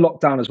 They were locked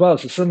down as well.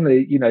 So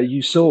suddenly,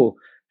 you saw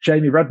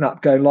Jamie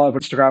Redknapp going live on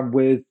Instagram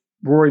with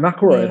Rory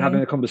McIlroy and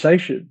having a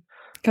conversation.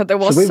 God, there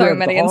was so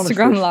many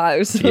Instagram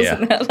lives,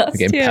 wasn't there, last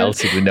year? Getting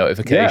pelted with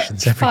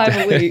notifications every 5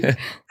 day. a week. It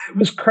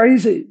was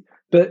crazy.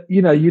 But,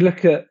 you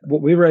look at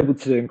what we were able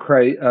to do and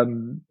create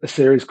a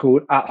series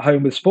called At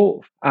Home with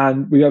Sport.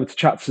 And we were able to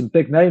chat to some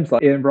big names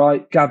like Ian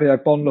Wright, Gabby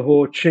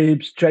Agbonlahor,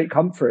 Tubes, Jake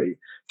Humphrey,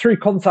 3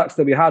 contacts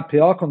that we had,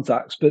 PR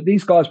contacts. But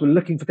these guys were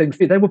looking for things.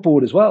 They were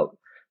bored as well.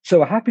 So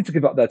we're happy to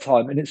give up their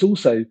time. And it's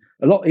also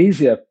a lot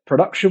easier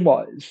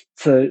production-wise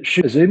to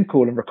shoot a Zoom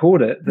call and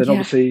record it than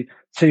obviously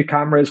 2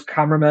 cameras,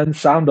 cameramen,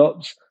 sound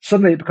ops.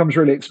 Suddenly it becomes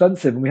really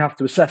expensive and we have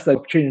to assess those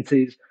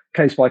opportunities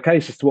case by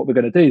case as to what we're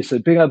going to do. So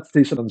being able to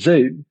do something on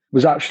Zoom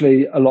was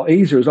actually a lot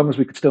easier, as long as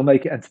we could still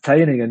make it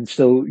entertaining and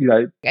still,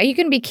 Are you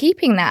going to be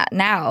keeping that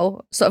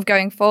now, sort of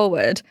going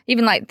forward?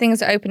 Even like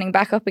things are opening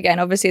back up again,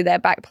 obviously they're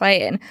back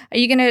playing. Are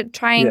you going to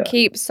try and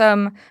keep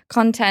some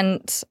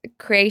content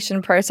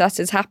creation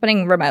processes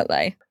happening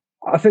remotely?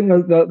 I think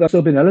there'll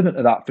still be an element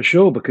of that for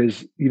sure,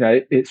 because,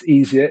 it's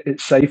easier,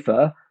 it's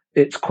safer,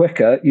 it's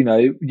quicker.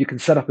 You can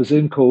set up a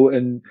Zoom call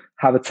and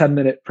have a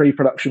 10-minute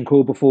pre-production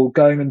call before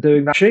going and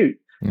doing that shoot.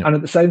 Yeah. And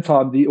at the same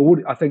time,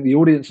 I think the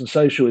audience on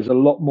social is a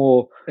lot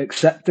more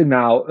accepting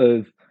now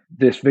of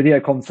this video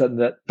content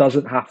that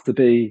doesn't have to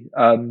be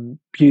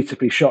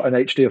beautifully shot in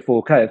HD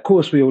or 4K. Of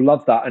course, we all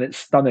love that, and it's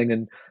stunning,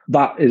 and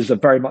that is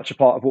very much a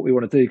part of what we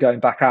want to do,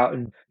 going back out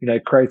and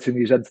creating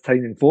these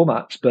entertaining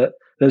formats. But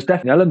there's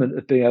definitely an element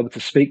of being able to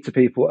speak to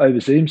people over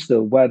Zoom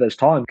still where there's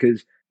time,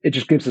 because it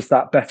just gives us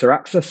that better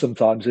access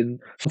sometimes. And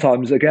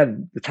sometimes,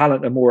 again, the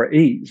talent are more at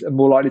ease and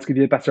more likely to give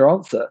you a better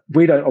answer.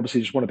 We don't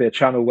obviously just want to be a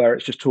channel where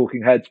it's just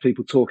talking heads,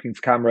 people talking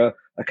to camera.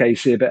 Okay, you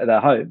see a bit of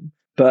their home.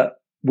 But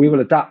we will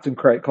adapt and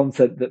create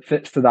content that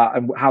fits to that,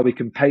 and how we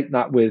can paint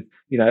that with,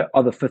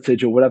 other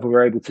footage or whatever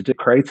we're able to do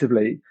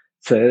creatively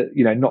to,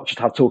 not just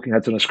have talking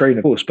heads on a screen,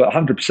 of course, but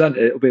 100%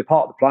 it'll be a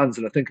part of the plans.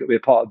 And I think it'll be a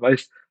part of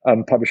most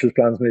publishers'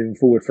 plans moving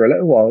forward for a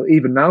little while.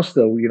 Even now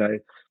still,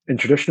 in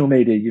traditional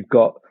media, you've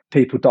got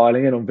people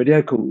dialing in on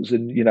video calls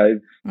and,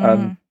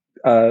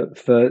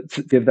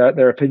 to give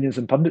their opinions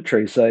and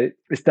punditry. So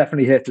it's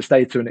definitely here to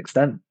stay to an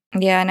extent.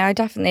 Yeah, no, I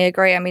definitely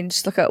agree. I mean,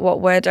 just look at what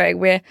we're doing.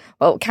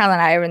 Cal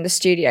and I are in the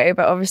studio,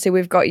 but obviously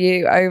we've got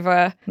you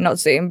over, not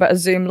Zoom, but a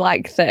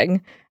Zoom-like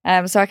thing.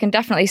 So I can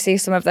definitely see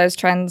some of those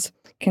trends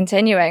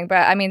continuing.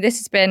 But I mean, this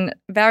has been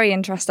very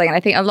interesting. And I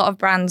think a lot of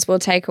brands will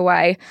take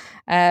away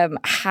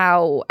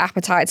how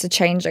appetites are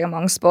changing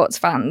among sports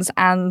fans.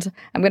 And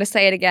I'm going to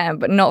say it again,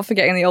 but not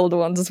forgetting the older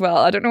ones as well.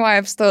 I don't know why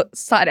I've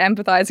started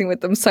empathizing with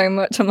them so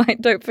much. I'm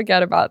like, don't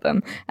forget about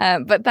them.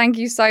 But thank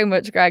you so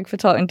much, Greg, for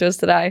talking to us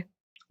today.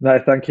 No,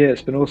 thank you.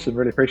 It's been awesome.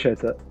 Really appreciate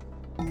it.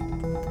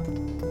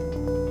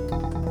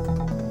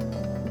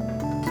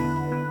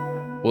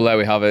 Well, there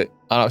we have it.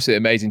 An absolutely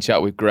amazing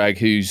chat with Greg,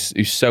 who's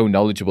so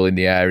knowledgeable in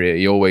the area.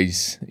 He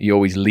always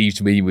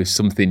leaves me with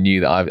something new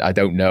that I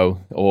don't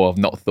know or I've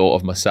not thought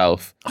of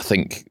myself. I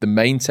think the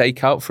main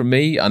takeout from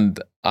me,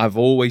 and I've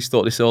always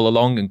thought this all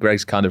along, and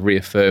Greg's kind of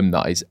reaffirmed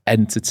that, is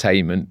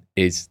entertainment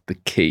is the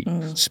key.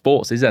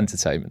 Sports is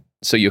entertainment.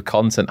 So your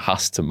content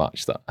has to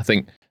match that. I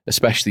think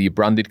especially your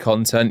branded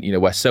content,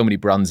 where so many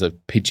brands are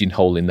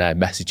pigeonholing their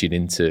messaging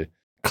into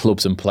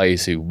clubs and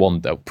players who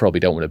probably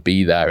don't want to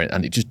be there,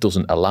 and it just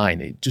doesn't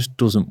align. It just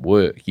doesn't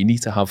work. You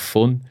need to have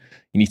fun.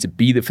 You need to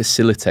be the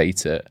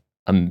facilitator,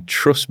 and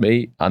trust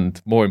me, and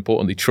more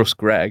importantly, trust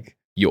Greg.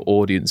 Your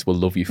audience will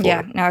love you for it.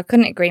 Yeah, no, I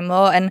couldn't agree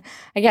more. And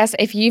I guess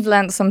if you've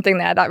learned something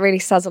there, that really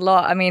says a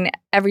lot. I mean,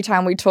 every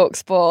time we talk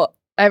sport,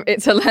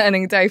 it's a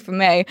learning day for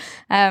me.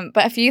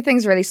 But a few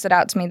things really stood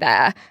out to me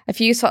there. A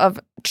few sort of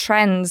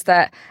trends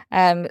that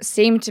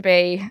seem to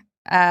be,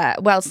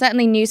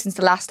 certainly new since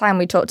the last time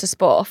we talked to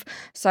Sporf.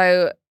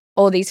 So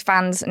all these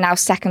fans now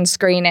second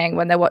screening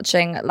when they're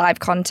watching live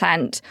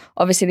content.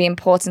 Obviously, the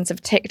importance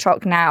of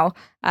TikTok now.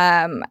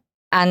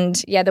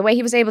 And yeah, the way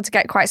he was able to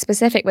get quite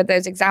specific with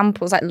those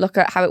examples, like look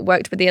at how it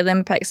worked with the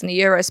Olympics and the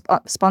Euro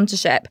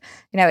sponsorship.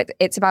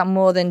 It's about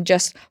more than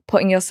just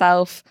putting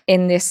yourself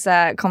in this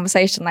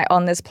conversation, like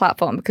on this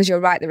platform, because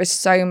you're right, there is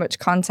so much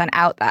content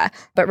out there,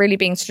 but really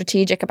being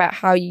strategic about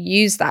how you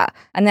use that.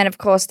 And then, of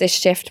course, this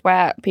shift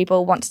where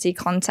people want to see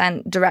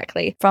content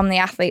directly from the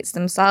athletes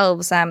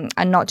themselves and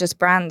not just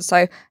brands.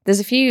 So there's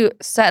a few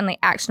certainly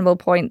actionable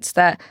points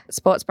that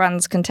sports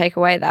brands can take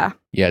away there.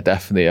 Yeah,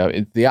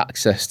 definitely. The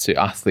access to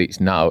athletes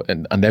now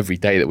and every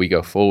day that we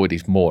go forward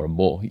is more and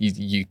more.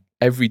 You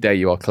every day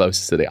you are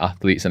closer to the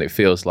athletes, and it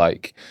feels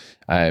like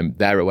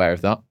they're aware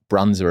of that.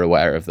 Brands are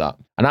aware of that.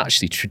 And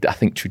actually, I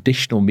think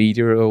traditional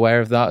media are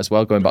aware of that as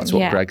well, going back to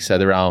what Greg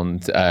said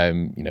around,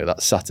 that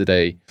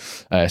Saturday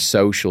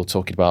social,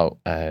 talking about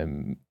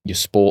your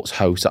sports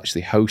hosts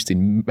actually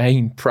hosting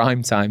main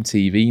primetime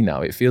TV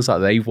now. It feels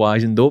like they've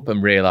wisened up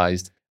and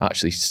realised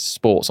actually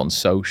sports on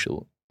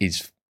social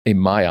is, in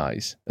my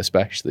eyes,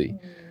 especially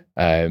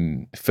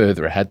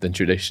further ahead than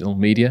traditional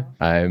media.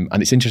 And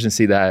it's interesting to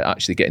see they're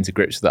actually getting to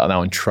grips with that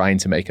now and trying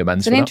to make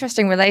amends for that. It's an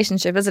interesting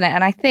relationship, isn't it?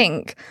 And I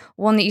think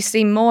one that you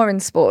see more in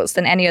sports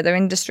than any other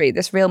industry,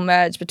 this real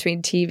merge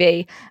between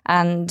TV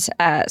and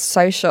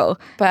social.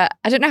 But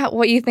I don't know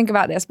what you think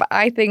about this, but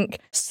I think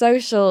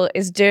social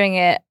is doing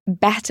it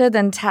better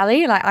than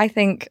telly. Like, I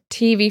think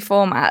TV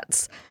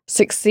formats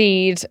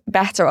succeed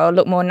better or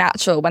look more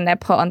natural when they're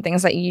put on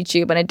things like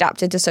YouTube and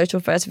adapted to social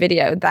first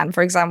video than,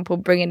 for example,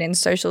 bringing in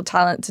social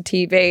talent to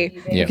TV,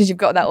 because you've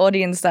got that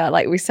audience there,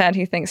 like we said,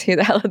 who thinks, who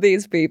the hell are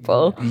these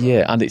people?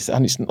 Yeah, and it's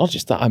not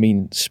just that. I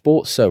mean,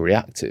 sport's so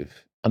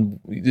reactive, and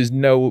there's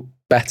no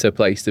better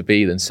place to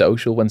be than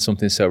social when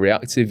something's so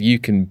reactive. You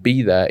can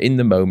be there in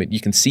the moment. You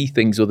can see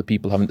things other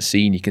people haven't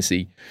seen. You can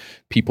see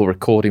people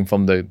recording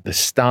from the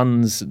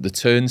stands, the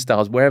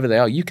turnstiles, wherever they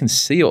are. You can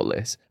see all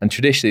this. And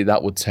traditionally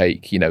that would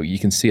take, you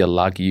can see a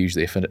lag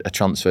usually. If a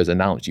transfer is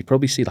announced, you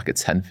probably see like a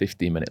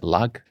 10-15 minute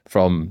lag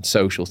from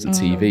social to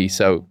TV.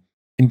 So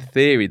in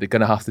theory, they're going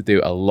to have to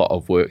do a lot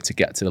of work to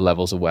get to the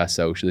levels of where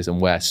social is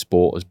and where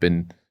sport has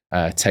been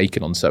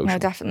taken on social. No,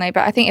 definitely.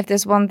 But I think if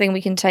there's one thing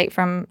we can take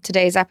from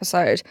today's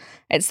episode,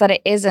 it's that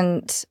it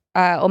isn't,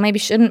 or maybe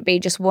shouldn't be,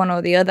 just one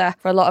or the other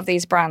for a lot of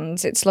these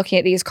brands. It's looking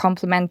at these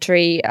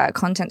complementary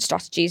content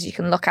strategies you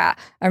can look at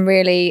and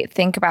really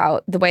think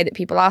about the way that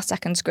people are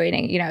second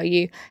screening.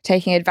 You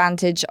taking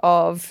advantage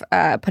of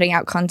putting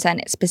out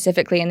content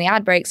specifically in the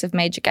ad breaks of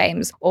major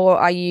games, or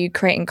are you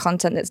creating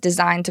content that's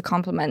designed to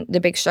complement the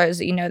big shows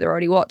that they're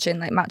already watching,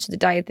 like Match of the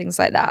Day, things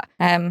like that.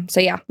 So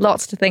yeah,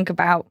 lots to think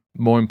about.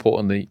 More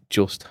importantly,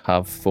 just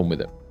have fun with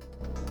it.